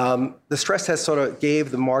 The stress test sort of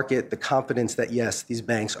gave the market the confidence that, yes, these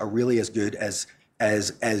banks are really as good as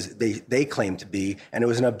they claim to be, and it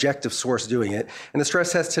was an objective source doing it. And the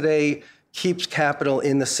stress test today keeps capital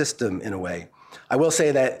in the system in a way. I will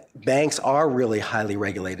say that banks are really highly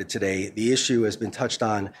regulated today. The issue has been touched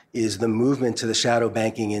on is the movement to the shadow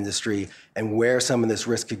banking industry and where some of this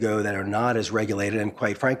risk could go that are not as regulated. And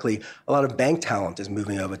quite frankly, a lot of bank talent is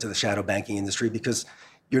moving over to the shadow banking industry because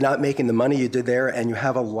you're not making the money you did there, and you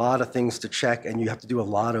have a lot of things to check, and you have to do a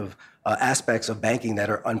lot of aspects of banking that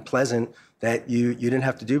are unpleasant that you didn't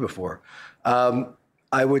have to do before.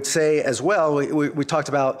 I would say as well, we talked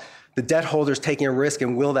about the debt holders taking a risk,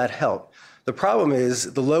 and will that help? The problem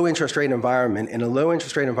is the low interest rate environment. In a low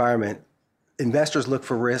interest rate environment, investors look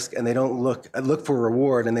for risk, and they don't look for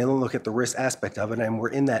reward, and they don't look at the risk aspect of it, and we're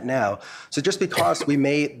in that now. So just because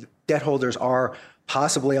debt holders are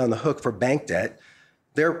possibly on the hook for bank debt,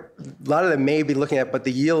 a lot of them may be looking at, but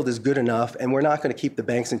the yield is good enough, and we're not going to keep the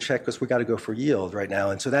banks in check because we got to go for yield right now.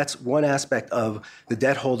 And so that's one aspect of the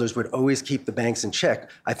debt holders would always keep the banks in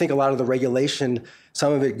check. I think a lot of the regulation,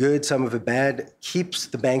 some of it good, some of it bad, keeps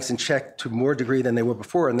the banks in check to more degree than they were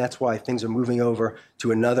before, and that's why things are moving over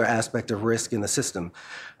to another aspect of risk in the system.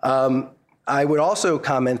 I would also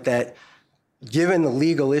comment that given the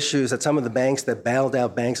legal issues that some of the banks that bailed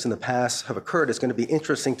out banks in the past have occurred, it's going to be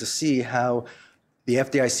interesting to see how the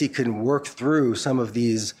FDIC can work through some of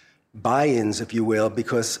these buy-ins, if you will,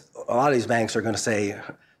 because a lot of these banks are going to say,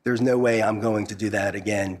 there's no way I'm going to do that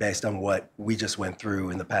again based on what we just went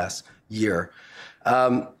through in the past year.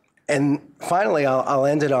 And finally, I'll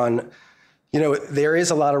end it on, there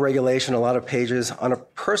is a lot of regulation, a lot of pages. On a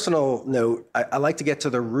personal note, I like to get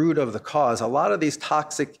to the root of the cause. A lot of these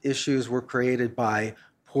toxic issues were created by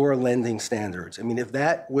poor lending standards. I mean, if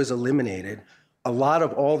that was eliminated, a lot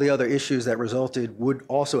of all the other issues that resulted would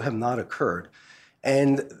also have not occurred.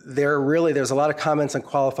 And there's a lot of comments on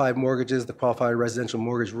qualified mortgages, the qualified residential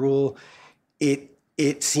mortgage rule.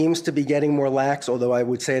 It seems to be getting more lax, although I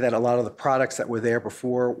would say that a lot of the products that were there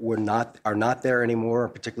before are not there anymore,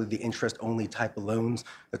 particularly the interest-only type of loans.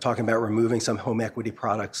 They're talking about removing some home equity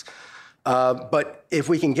products. But if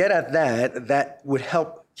we can get at that would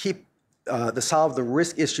help solve the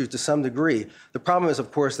risk issue to some degree. The problem is,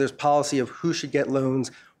 of course, there's policy of who should get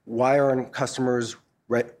loans, why aren't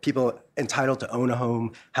people entitled to own a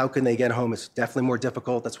home, how can they get a home? It's definitely more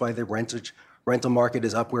difficult. That's why the rental market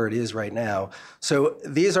is up where it is right now. So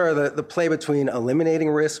these are the play between eliminating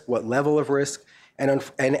risk, what level of risk, and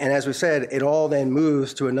as we said, it all then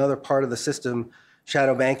moves to another part of the system,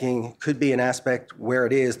 shadow banking could be an aspect where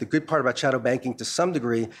it is. The good part about shadow banking to some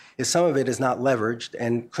degree is some of it is not leveraged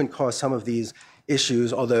and couldn't cause some of these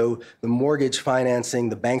issues, although the mortgage financing,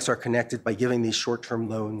 the banks are connected by giving these short-term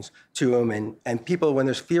loans to them. And people, when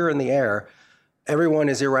there's fear in the air, everyone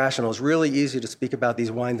is irrational. It's really easy to speak about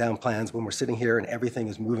these wind-down plans when we're sitting here and everything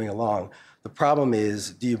is moving along. The problem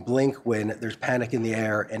is, do you blink when there's panic in the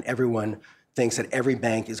air and everyone thinks that every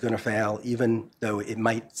bank is going to fail, even though it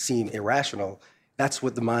might seem irrational? That's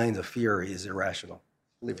what the mind of fear is, irrational.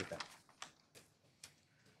 I'll leave it at that.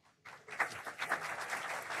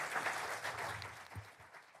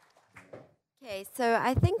 Okay, so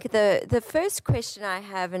I think the first question I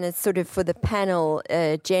have, and it's sort of for the panel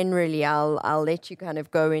generally, I'll let you kind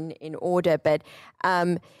of go in order, but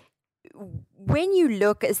when you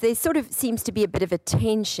look, as there sort of seems to be a bit of a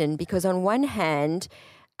tension, because on one hand,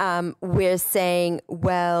 we're saying,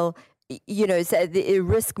 well, you know, so the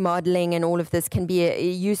risk modeling and all of this can be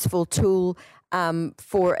a useful tool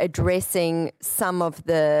for addressing some of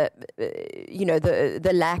the, you know,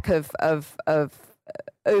 the lack of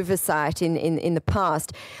oversight in the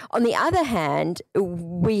past. On the other hand,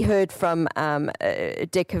 we heard from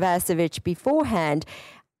Dick Kovacevic beforehand,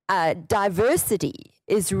 diversity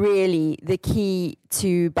is really the key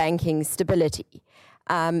to banking stability.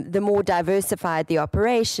 The more diversified the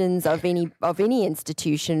operations of any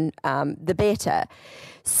institution, the better.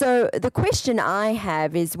 So the question I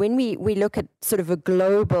have is, when we look at sort of a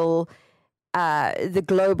global the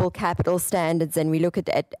global capital standards and we look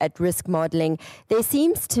at risk modeling, there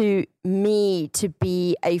seems to me to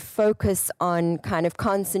be a focus on kind of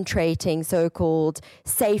concentrating so-called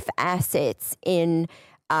safe assets in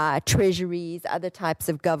treasuries, other types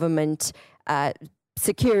of government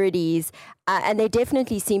securities, and there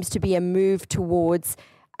definitely seems to be a move towards,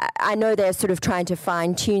 I know they're sort of trying to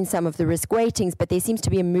fine-tune some of the risk weightings, but there seems to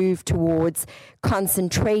be a move towards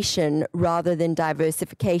concentration rather than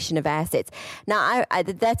diversification of assets. Now,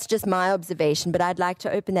 that's just my observation, but I'd like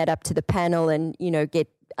to open that up to the panel and, you know, get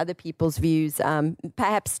other people's views.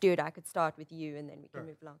 Perhaps, Stuart, I could start with you, and then we can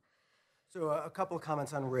move along. So a couple of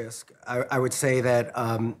comments on risk. I would say that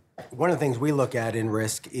one of the things we look at in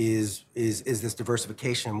risk is this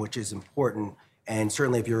diversification, which is important. And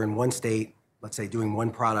certainly if you're in one state, let's say doing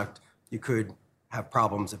one product, you could have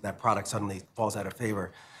problems if that product suddenly falls out of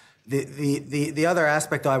favor. The other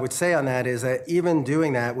aspect I would say on that is that even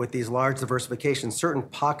doing that with these large diversifications, certain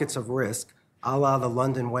pockets of risk, a la the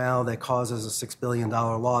London whale that causes a $6 billion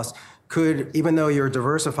loss, could, even though you're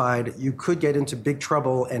diversified, you could get into big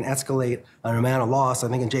trouble and escalate an amount of loss. I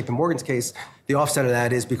think in JP Morgan's case, the offset of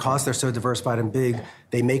that is because they're so diversified and big,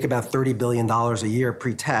 they make about $30 billion a year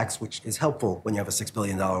pre-tax, which is helpful when you have a $6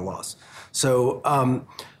 billion loss. So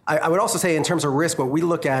I would also say in terms of risk, what we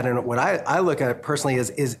look at and what I look at personally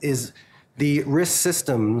is the risk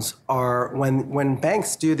systems are, when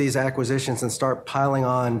banks do these acquisitions and start piling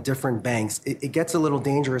on different banks, it gets a little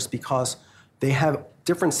dangerous because they have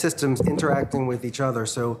different systems interacting with each other.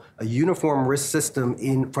 So a uniform risk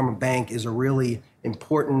system from a bank is a really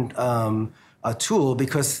important tool,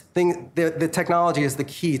 because the technology is the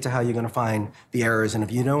key to how you're going to find the errors. And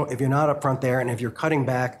if you're not up front there, and if you're cutting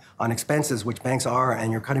back on expenses, which banks are,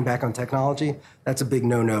 and you're cutting back on technology, that's a big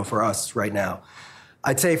no-no for us right now.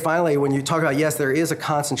 I'd say finally, when you talk about, yes, there is a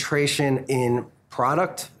concentration in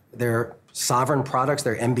product. They're sovereign products,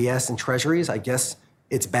 they're MBS and treasuries. I guess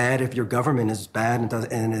it's bad if your government is bad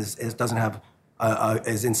and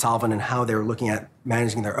is insolvent in how they're looking at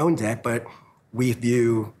managing their own debt. But we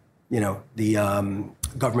view, the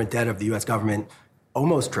government debt of the U.S. government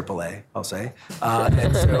almost AAA, I'll say.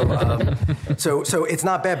 And so it's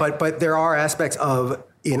not bad. But there are aspects of,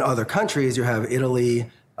 in other countries, you have Italy,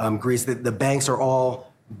 Greece, that the banks are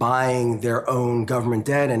all buying their own government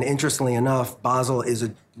debt. And interestingly enough, Basel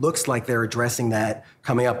looks like they're addressing that,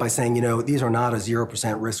 coming up by saying, these are not a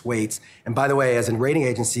 0% risk weights. And by the way, as a rating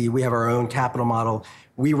agency, we have our own capital model.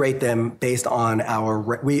 We rate them based on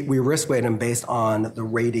we risk weight them based on the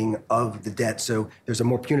rating of the debt. So there's a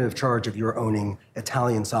more punitive charge if you're owning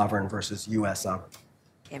Italian sovereign versus U.S. sovereign.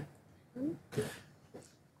 Okay.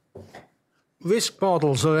 Risk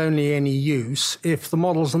models are only any use if the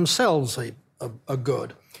models themselves are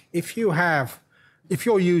good. If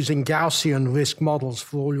you're using Gaussian risk models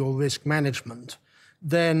for all your risk management,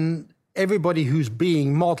 then everybody who's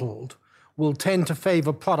being modeled will tend to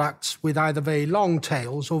favor products with either very long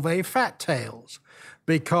tails or very fat tails,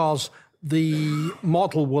 because the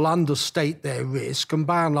model will understate their risk, and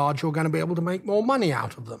by and large, you're going to be able to make more money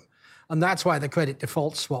out of them. And that's why the credit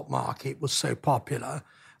default swap market was so popular.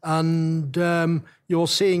 And you're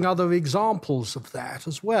seeing other examples of that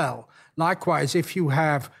as well. Likewise, if you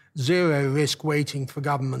have zero risk weighting for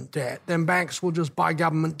government debt, then banks will just buy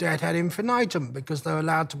government debt ad infinitum because they're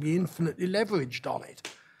allowed to be infinitely leveraged on it.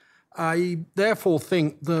 I therefore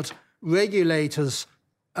think that regulators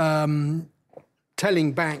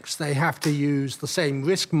telling banks they have to use the same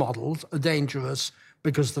risk models are dangerous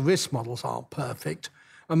because the risk models aren't perfect,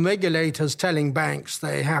 and regulators telling banks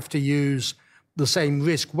they have to use the same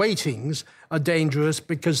risk weightings are dangerous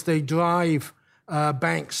because they drive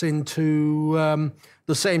banks into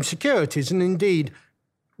the same securities. And indeed,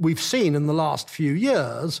 we've seen in the last few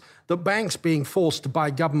years that banks being forced to buy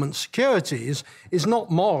government securities is not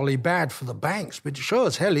morally bad for the banks, but sure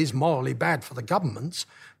as hell is morally bad for the governments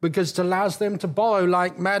because it allows them to borrow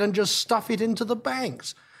like mad and just stuff it into the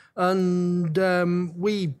banks. And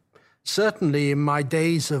we certainly, in my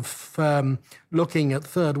days of looking at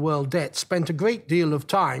third world debt, spent a great deal of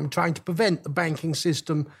time trying to prevent the banking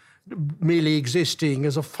system merely existing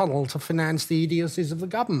as a funnel to finance the idiocies of the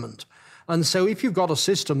government. And so if you've got a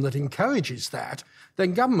system that encourages that,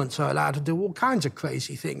 then governments are allowed to do all kinds of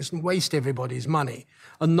crazy things and waste everybody's money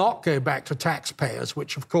and not go back to taxpayers,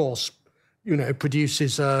 which, of course,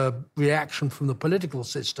 produces a reaction from the political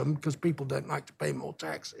system because people don't like to pay more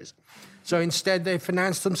taxes. So instead, they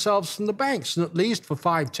finance themselves from the banks. And at least for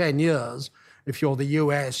 5-10 years, if you're the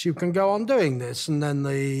US, you can go on doing this. And then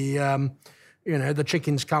the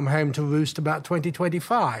chickens come home to roost about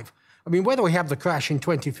 2025. I mean, whether we have the crash in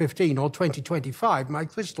 2015 or 2025, my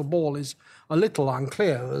crystal ball is a little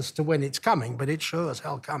unclear as to when it's coming, but it's sure as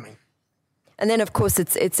hell coming. And then, of course,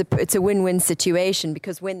 it's a win-win situation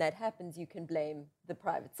because when that happens, you can blame the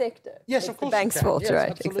private sector. Yes, of course. The bank's fault, yes, right?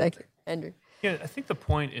 Absolutely. Exactly. Andrew. Yeah, I think the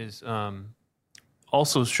point is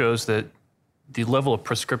also shows that the level of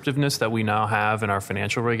prescriptiveness that we now have in our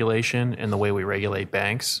financial regulation and the way we regulate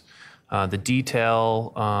banks, the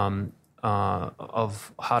detail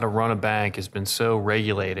of how to run a bank has been so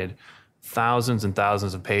regulated. Thousands and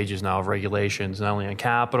thousands of pages now of regulations, not only on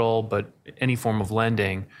capital, but any form of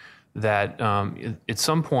lending, that at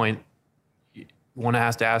some point one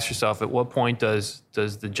has to ask yourself, at what point does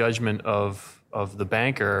the judgment of the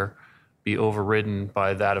banker be overridden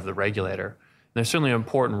by that of the regulator? And there's certainly an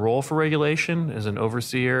important role for regulation as an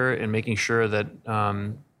overseer in making sure that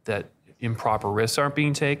that improper risks aren't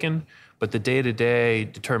being taken, but the day-to-day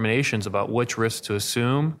determinations about which risks to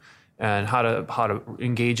assume and how to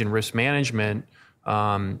engage in risk management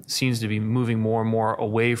seems to be moving more and more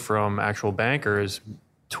away from actual bankers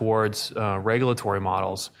towards regulatory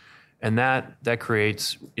models. And that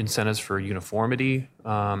creates incentives for uniformity,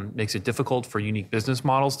 makes it difficult for unique business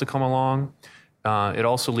models to come along. It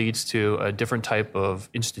also leads to a different type of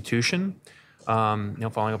institution.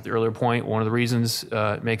 Following up the earlier point, one of the reasons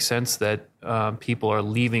it makes sense that people are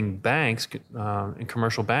leaving banks and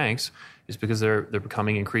commercial banks is because they're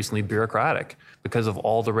becoming increasingly bureaucratic because of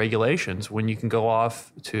all the regulations. When you can go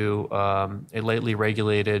off to a lightly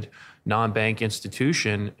regulated non-bank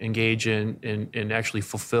institution, engage in actually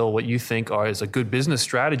fulfill what you think is a good business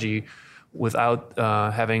strategy without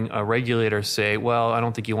having a regulator say, well, I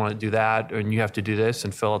don't think you want to do that, and you have to do this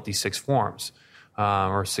and fill out these 6 forms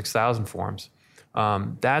or 6,000 forms.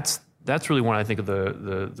 That's really one, I think, of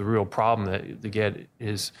the real problem that they get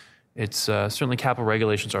is it's certainly capital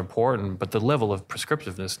regulations are important, but the level of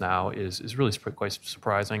prescriptiveness now is really quite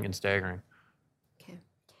surprising and staggering. Okay.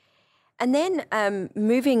 And then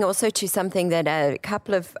moving also to something that a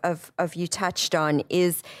couple of you touched on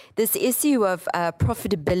is this issue of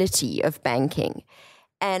profitability of banking.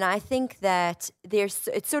 And I think that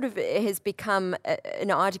it sort of has become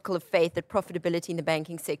an article of faith that profitability in the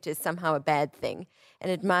banking sector is somehow a bad thing. And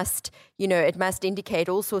it must indicate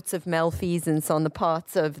all sorts of malfeasance on the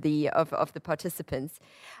parts of the participants.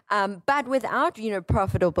 But without,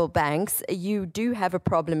 profitable banks, you do have a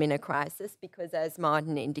problem in a crisis because, as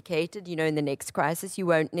Martin indicated, in the next crisis, you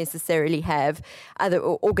won't necessarily have other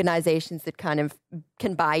organizations that kind of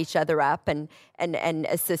can buy each other up and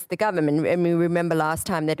assist the government. And we remember last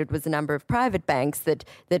time that it was a number of private banks that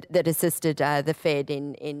assisted the Fed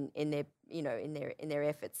in their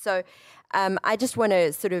efforts. So I just want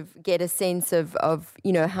to sort of get a sense of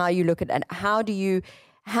how you look at it. How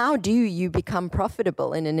do you become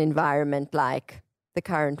profitable in an environment like the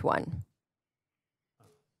current one?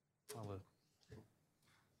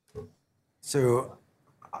 So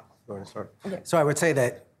I would say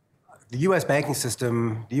that the U.S. banking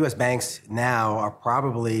system, the U.S. banks now are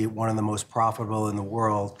probably one of the most profitable in the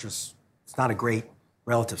world. Just it's not a great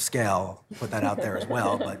relative scale, put that out there as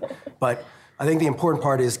well. But I think the important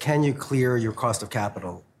part is, can you clear your cost of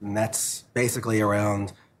capital? And that's basically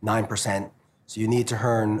around 9%. So you need to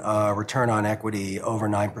earn return on equity over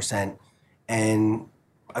 9%. And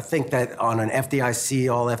I think that on an FDIC,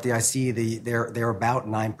 all FDIC, they're about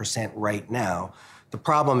 9% right now. The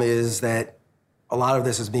problem is that a lot of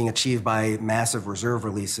this is being achieved by massive reserve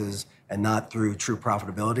releases and not through true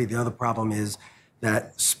profitability. The other problem is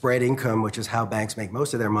that spread income, which is how banks make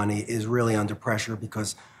most of their money, is really under pressure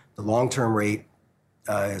because the long-term rate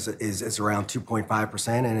is around 2.5%,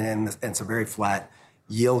 and it's a very flat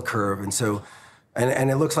yield curve. And so, and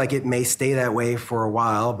it looks like it may stay that way for a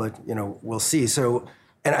while, but we'll see. So,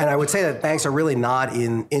 and I would say that banks are really not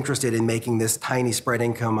interested in making this tiny spread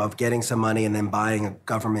income of getting some money and then buying a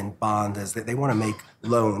government bond, as they want to make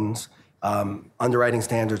loans. Underwriting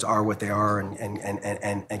standards are what they are,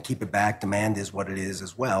 and keep it back. Demand is what it is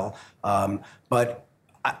as well. But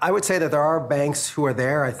I would say that there are banks who are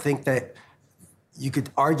there. I think that you could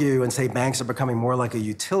argue and say banks are becoming more like a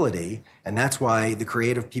utility, and that's why the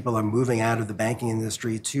creative people are moving out of the banking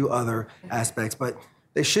industry to other aspects. But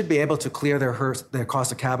they should be able to clear their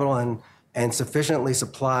cost of capital and sufficiently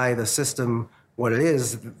supply the system what it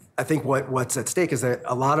is. I think what's at stake is that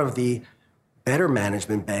a lot of the better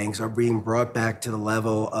management banks are being brought back to the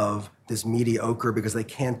level of this mediocre because they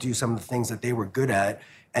can't do some of the things that they were good at.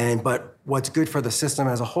 But what's good for the system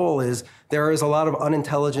as a whole is there is a lot of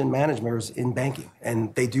unintelligent managers in banking,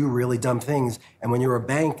 and they do really dumb things. And when you're a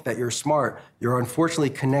bank that you're smart, you're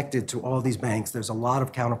unfortunately connected to all these banks. There's a lot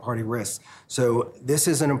of counterparty risks. So this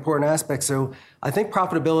is an important aspect. So I think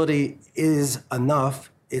profitability is enough.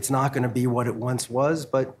 It's not going to be what it once was,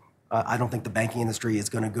 but I don't think the banking industry is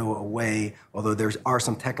going to go away, although there are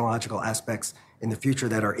some technological aspects in the future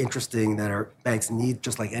that are interesting, that our banks need,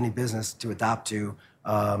 just like any business, to adopt to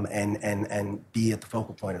and be at the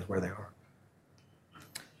focal point of where they are.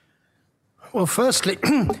 Well, firstly,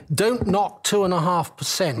 don't knock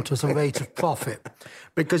 2.5% as a rate of profit,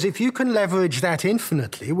 because if you can leverage that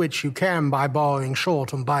infinitely, which you can by borrowing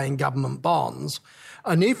short and buying government bonds,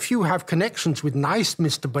 and if you have connections with nice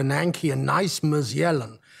Mr. Bernanke and nice Ms.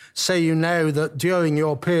 Yellen, so you know that during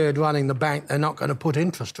your period running the bank, they're not going to put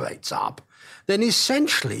interest rates up, then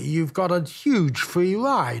essentially you've got a huge free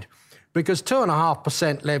ride, because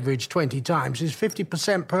 2.5% leverage 20 times is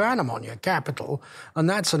 50% per annum on your capital, and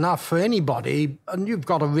that's enough for anybody. And you've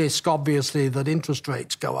got a risk, obviously, that interest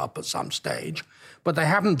rates go up at some stage, but they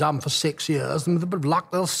haven't done for 6 years, and with a bit of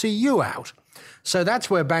luck, they'll see you out. So that's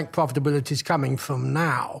where bank profitability is coming from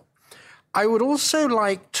now. I would also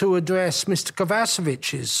like to address Mr.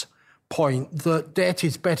 Kovacevic's point that debt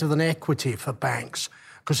is better than equity for banks,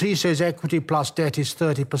 because he says equity plus debt is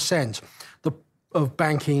 30% of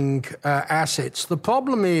banking assets. The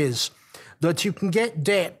problem is that you can get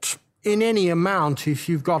debt in any amount if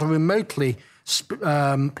you've got a remotely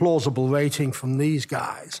plausible rating from these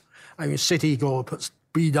guys. I mean, Citigroup puts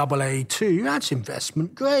Baa2, that's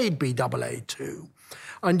investment grade Baa2.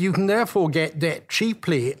 And you can therefore get debt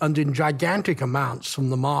cheaply and in gigantic amounts from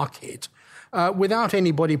the market without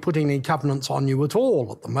anybody putting any covenants on you at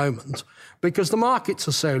all at the moment, because the markets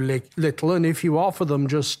are so little, and if you offer them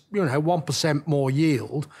just 1% more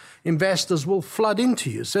yield, investors will flood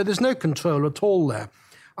into you. So there's no control at all there.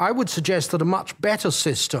 I would suggest that a much better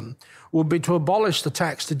system would be to abolish the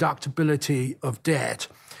tax deductibility of debt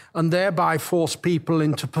and thereby force people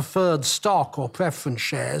into preferred stock or preference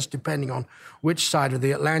shares, depending on which side of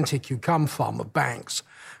the Atlantic you come from, of banks.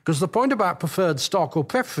 Because the point about preferred stock or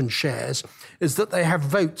preference shares is that they have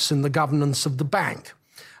votes in the governance of the bank.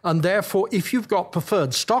 And therefore, if you've got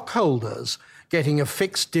preferred stockholders getting a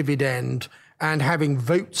fixed dividend and having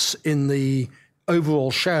votes in the overall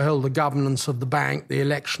shareholder governance of the bank, the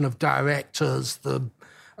election of directors, the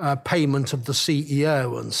payment of the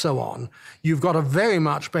CEO and so on, you've got a very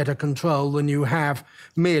much better control than you have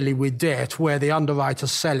merely with debt, where the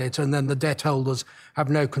underwriters sell it and then the debt holders have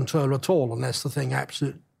no control at all unless the thing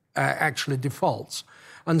actually defaults.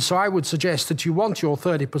 And so I would suggest that you want your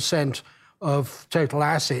 30% of total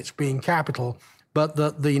assets being capital, but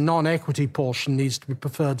that the non-equity portion needs to be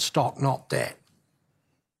preferred stock, not debt.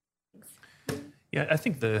 Yeah, I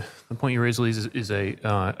think the point you raised, Louise, is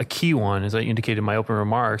a key one, as I indicated in my opening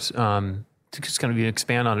remarks. To just kind of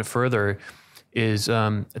expand on it further, is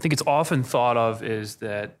I think it's often thought of is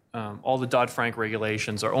that all the Dodd-Frank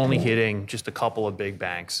regulations are only hitting just a couple of big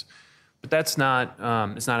banks. But that's not,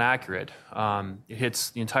 it's not accurate. It hits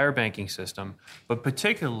the entire banking system, but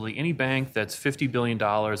particularly any bank that's $50 billion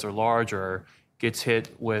or larger gets hit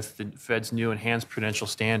with the Fed's new enhanced prudential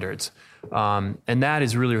standards. And that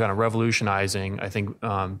is really kind of revolutionizing, I think,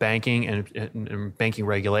 banking and banking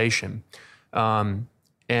regulation.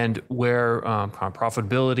 And where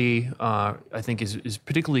profitability, I think, is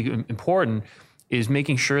particularly important is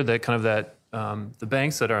making sure that the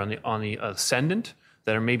banks that are on the ascendant,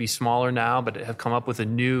 that are maybe smaller now but have come up with a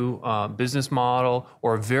new business model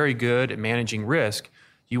or are very good at managing risk,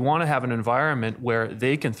 you want to have an environment where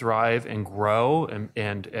they can thrive and grow,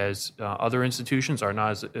 and as other institutions are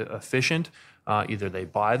not as efficient, either they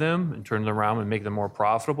buy them and turn them around and make them more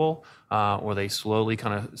profitable, or they slowly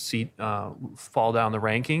kind of fall down the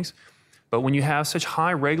rankings. But when you have such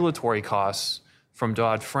high regulatory costs from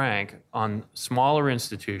Dodd-Frank on smaller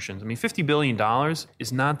institutions, I mean, $50 billion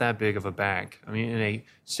is not that big of a bank. I mean, in a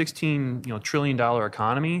 $16 trillion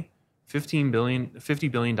economy, $50 billion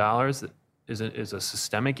is a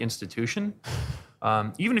systemic institution.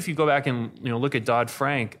 Even if you go back and look at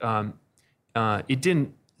Dodd-Frank, it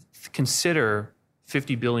didn't consider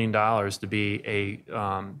 $50 billion to be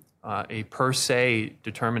a per se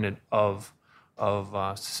determinant of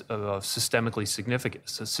systemic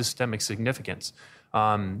significance.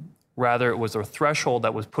 Rather, it was a threshold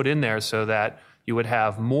that was put in there so that you would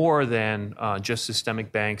have more than just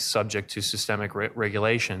systemic banks subject to systemic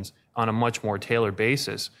regulations on a much more tailored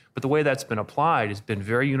basis. But the way that's been applied has been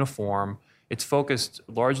very uniform. It's focused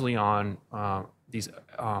largely on these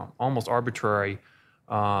almost arbitrary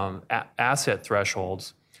asset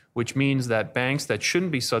thresholds, which means that banks that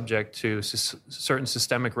shouldn't be subject to certain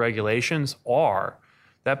systemic regulations are.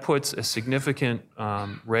 That puts a significant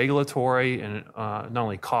regulatory and not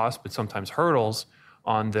only cost, but sometimes hurdles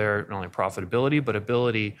on their not only profitability, but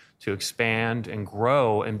ability to expand and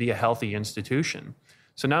grow and be a healthy institution.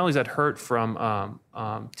 So not only does that hurt from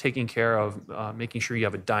taking care of making sure you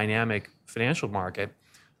have a dynamic financial market,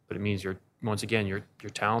 but it means your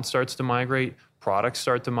talent starts to migrate, products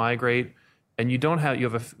start to migrate, and you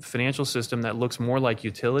have a financial system that looks more like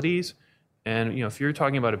utilities. And if you're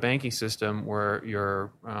talking about a banking system where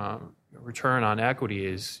your return on equity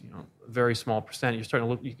is a very small percent, you're starting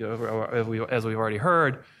to look, as we've already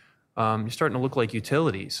heard, you're starting to look like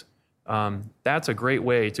utilities. That's a great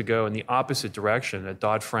way to go in the opposite direction that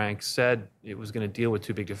Dodd-Frank said it was going to deal with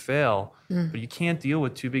too big to fail. But you can't deal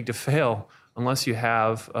with too big to fail unless you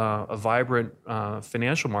have a vibrant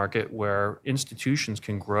financial market where institutions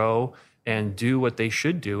can grow and do what they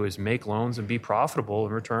should do, is make loans and be profitable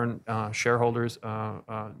and return shareholders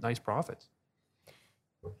nice profits.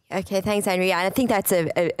 Okay, thanks, Andrew. I think that's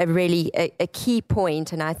a really key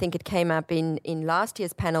point, and I think it came up in last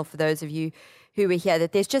year's panel for those of you who were here,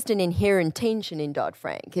 that there's just an inherent tension in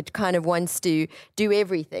Dodd-Frank. It kind of wants to do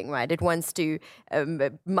everything, right? It wants to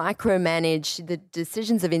micromanage the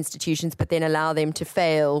decisions of institutions, but then allow them to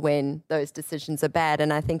fail when those decisions are bad.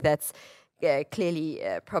 And I think that's clearly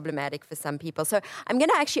problematic for some people. So I'm going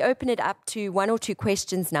to actually open it up to one or two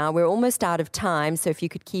questions now. We're almost out of time, so if you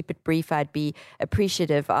could keep it brief, I'd be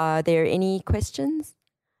appreciative. Are there any questions?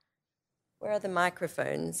 Where are the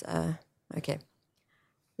microphones? Okay.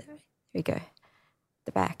 There we go.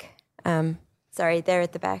 The back. Sorry, there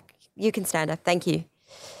at the back. You can stand up. Thank you. I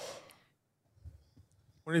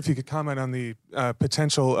wonder if you could comment on the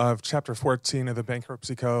potential of Chapter 14 of the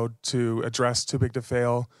Bankruptcy Code to address too big to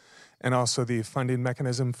fail, and also the funding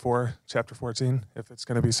mechanism for Chapter 14, if it's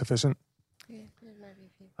going to be sufficient.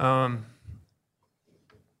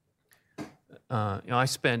 I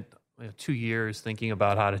spent 2 years thinking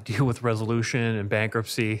about how to deal with resolution and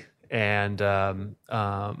bankruptcy, and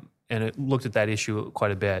it looked at that issue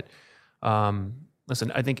quite a bit.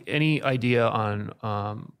 Listen, I think any idea on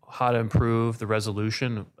how to improve the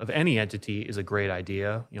resolution of any entity is a great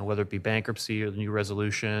idea. Whether it be bankruptcy or the new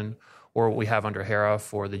resolution, or what we have under HERA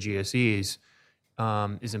for the GSEs,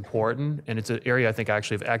 is important. And it's an area, I think,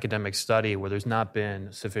 actually of academic study where there's not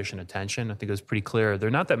been sufficient attention. I think it was pretty clear there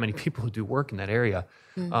are not that many people who do work in that area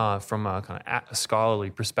from a kind of a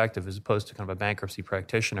scholarly perspective, as opposed to kind of a bankruptcy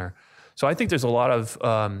practitioner. So I think there's a lot of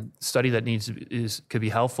study that could be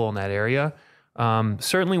helpful in that area.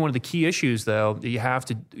 Certainly, one of the key issues, though, that you have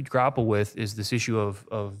to grapple with is this issue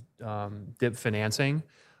of DIP financing,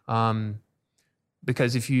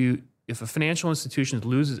 because if a financial institution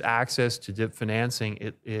loses access to DIP financing,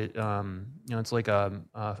 it's like a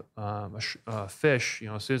fish.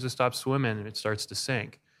 As soon as it stops swimming, it starts to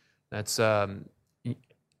sink. And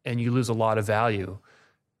you lose a lot of value.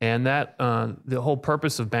 And that the whole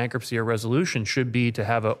purpose of bankruptcy or resolution should be to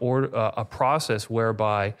have a process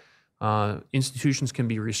whereby institutions can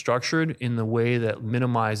be restructured in the way that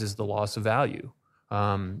minimizes the loss of value.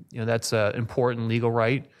 That's an important legal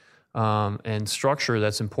right and structure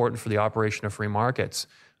that's important for the operation of free markets.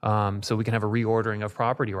 So we can have a reordering of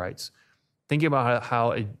property rights. Thinking about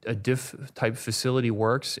how a DIF type facility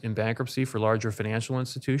works in bankruptcy for larger financial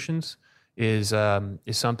institutions is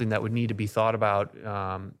something that would need to be thought about,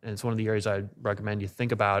 and it's one of the areas I'd recommend you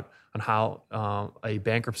think about on how a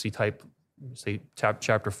bankruptcy type, say,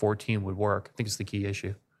 Chapter 14 would work. I think it's the key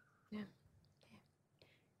issue. Yeah.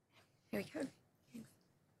 Here we go.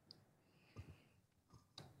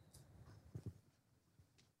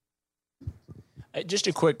 Just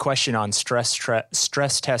a quick question on stress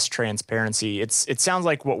test transparency. It sounds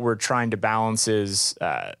like what we're trying to balance is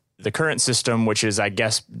the current system, which is, I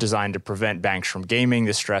guess, designed to prevent banks from gaming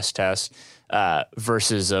the stress test,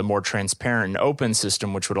 versus a more transparent and open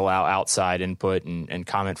system, which would allow outside input and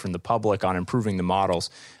comment from the public on improving the models.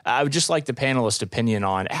 I would just like the panelist opinion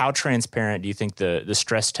on how transparent do you think the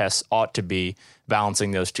stress tests ought to be,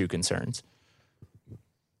 balancing those two concerns?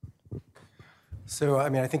 So, I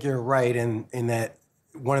mean, I think you're right in that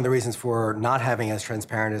one of the reasons for not having it as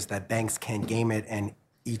transparent is that banks can game it, and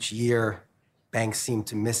each year banks seem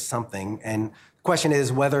to miss something. And the question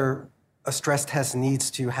is whether a stress test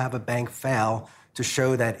needs to have a bank fail to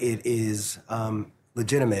show that it is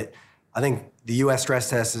legitimate. I think the U.S. stress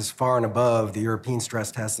test is far and above the European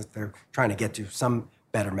stress test that they're trying to get to some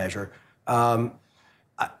better measure. I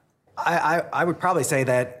would probably say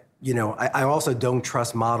that, you know, I also don't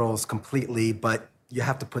trust models completely, but you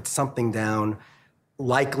have to put something down.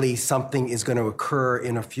 Likely something is going to occur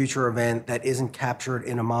in a future event that isn't captured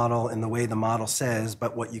in a model in the way the model says.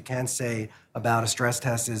 But what you can say about a stress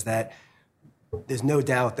test is that there's no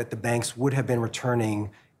doubt that the banks would have been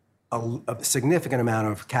returning a significant amount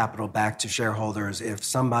of capital back to shareholders if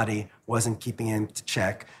somebody wasn't keeping in to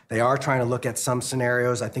check. They are trying to look at some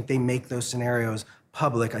scenarios. I think they make those scenarios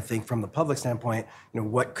public. I think from the public standpoint, you know,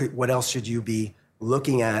 what else should you be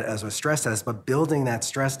looking at as a stress test? But building that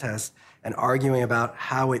stress test and arguing about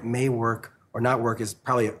how it may work or not work is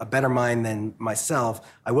probably a better mind than myself.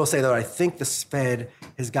 I will say, though, I think the Fed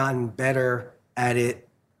has gotten better at it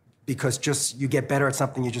because just you get better at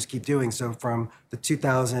something, you just keep doing. So from the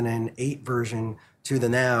 2008 version to the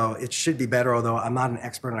now, it should be better, although I'm not an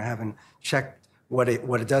expert and I haven't checked what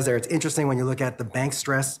it does there. It's interesting when you look at the bank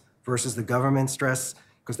stress versus the government stress,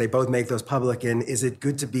 because they both make those public. And is it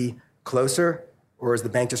good to be closer, or is the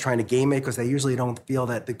bank just trying to game it? Because they usually don't feel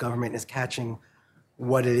that the government is catching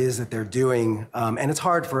what it is that they're doing. And it's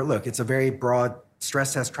hard it's a very broad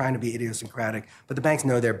stress test trying to be idiosyncratic, but the banks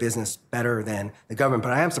know their business better than the government.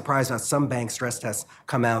 But I am surprised how some bank stress tests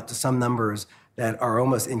come out to some numbers that are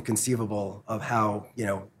almost inconceivable of how, you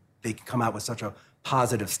know, they can come out with such a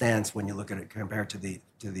positive stance when you look at it compared to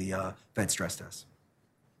the Fed stress test.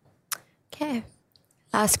 Okay.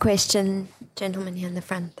 Last question, gentleman here in the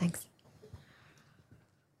front. Thanks.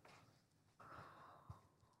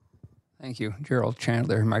 Thank you, Gerald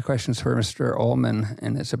Chandler. My question is for Mr. Ullman,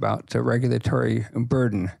 and it's about regulatory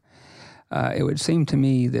burden. It would seem to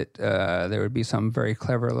me that there would be some very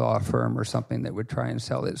clever law firm or something that would try and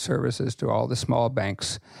sell its services to all the small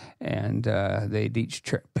banks, and they'd each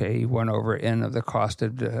pay 1/n of the cost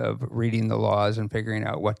of reading the laws and figuring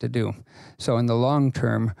out what to do. So in the long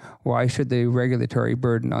term, why should the regulatory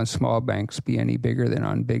burden on small banks be any bigger than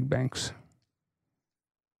on big banks?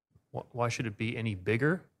 Why should it be any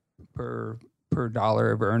bigger? Per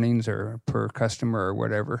dollar of earnings or per customer or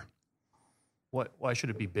whatever. Why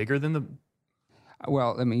should it be bigger than the...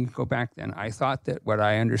 Well, let me go back then. I thought that what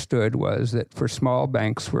I understood was that for small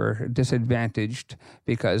banks were disadvantaged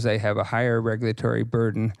because they have a higher regulatory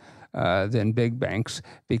burden than big banks,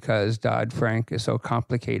 because Dodd-Frank is so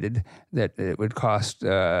complicated that it would cost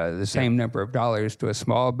the same number of dollars to a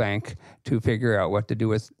small bank to figure out what to do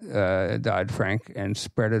with Dodd-Frank and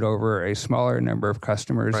spread it over a smaller number of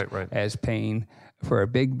customers, right. as paying for a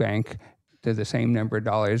big bank to the same number of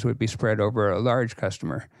dollars would be spread over a large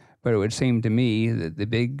customer. But it would seem to me that the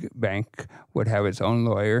big bank would have its own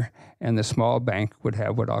lawyer, and the small bank would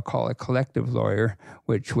have what I'll call a collective lawyer,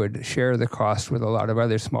 which would share the cost with a lot of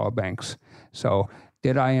other small banks. So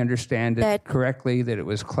did I understand it correctly that it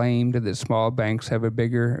was claimed that small banks have a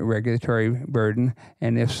bigger regulatory burden?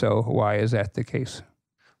 And if so, why is that the case?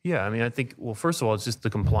 Yeah, I mean, I think, well, first of all, it's just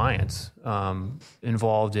the compliance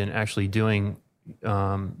involved in actually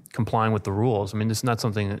complying with the rules. I mean, this is not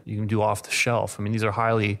something that you can do off the shelf. I mean, these are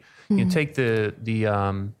highly. You can take the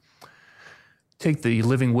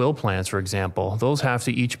living will plans, for example. Those have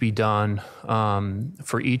to each be done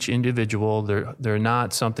for each individual. They're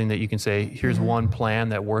not something that you can say, here's one plan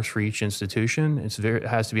that works for each institution. It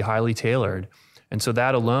has to be highly tailored, and so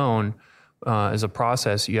that alone is a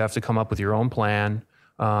process. You have to come up with your own plan.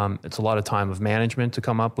 It's a lot of time of management to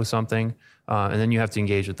come up with something. And then you have to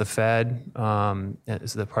engage with the Fed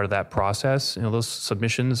as the part of that process. You know, those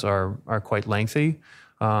submissions are quite lengthy.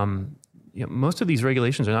 Most of these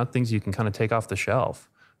regulations are not things you can kind of take off the shelf.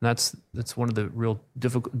 And that's one of the real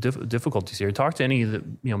difficulties here. Talk to any of the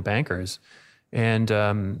bankers, and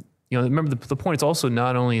remember the point. It's also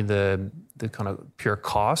not only the kind of pure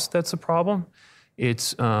cost that's a problem.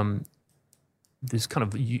 It's this kind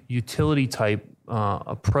of utility type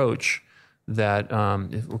approach that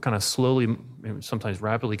we're kind of slowly, sometimes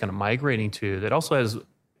rapidly, kind of migrating to. That also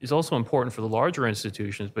is also important for the larger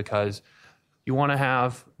institutions because you want to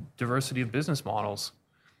have diversity of business models.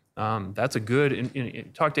 That's a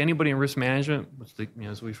good. Talk to anybody in risk management,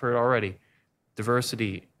 as we've heard already.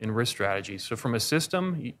 Diversity in risk strategies. So from a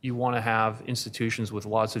system, you want to have institutions with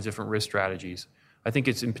lots of different risk strategies. I think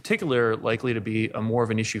it's in particular likely to be more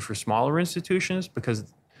of an issue for smaller institutions because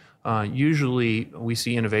usually we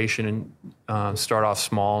see innovation start off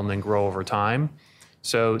small and then grow over time.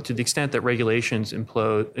 So to the extent that regulations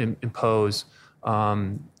impose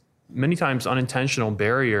many times unintentional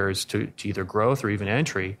barriers to either growth or even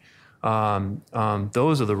entry,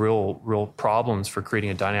 those are the real problems for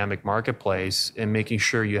creating a dynamic marketplace and making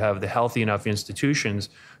sure you have the healthy enough institutions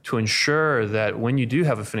to ensure that when you do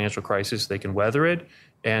have a financial crisis, they can weather it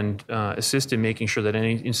and assist in making sure that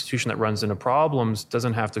any institution that runs into problems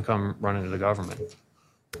doesn't have to come run into the government.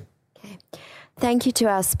 Okay. Thank you to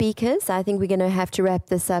our speakers. I think we're going to have to wrap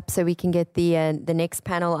this up so we can get the next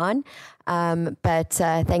panel on. But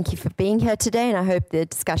thank you for being here today, and I hope the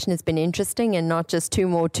discussion has been interesting and not just two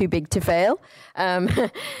more too big to fail.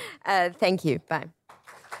 Thank you. Bye.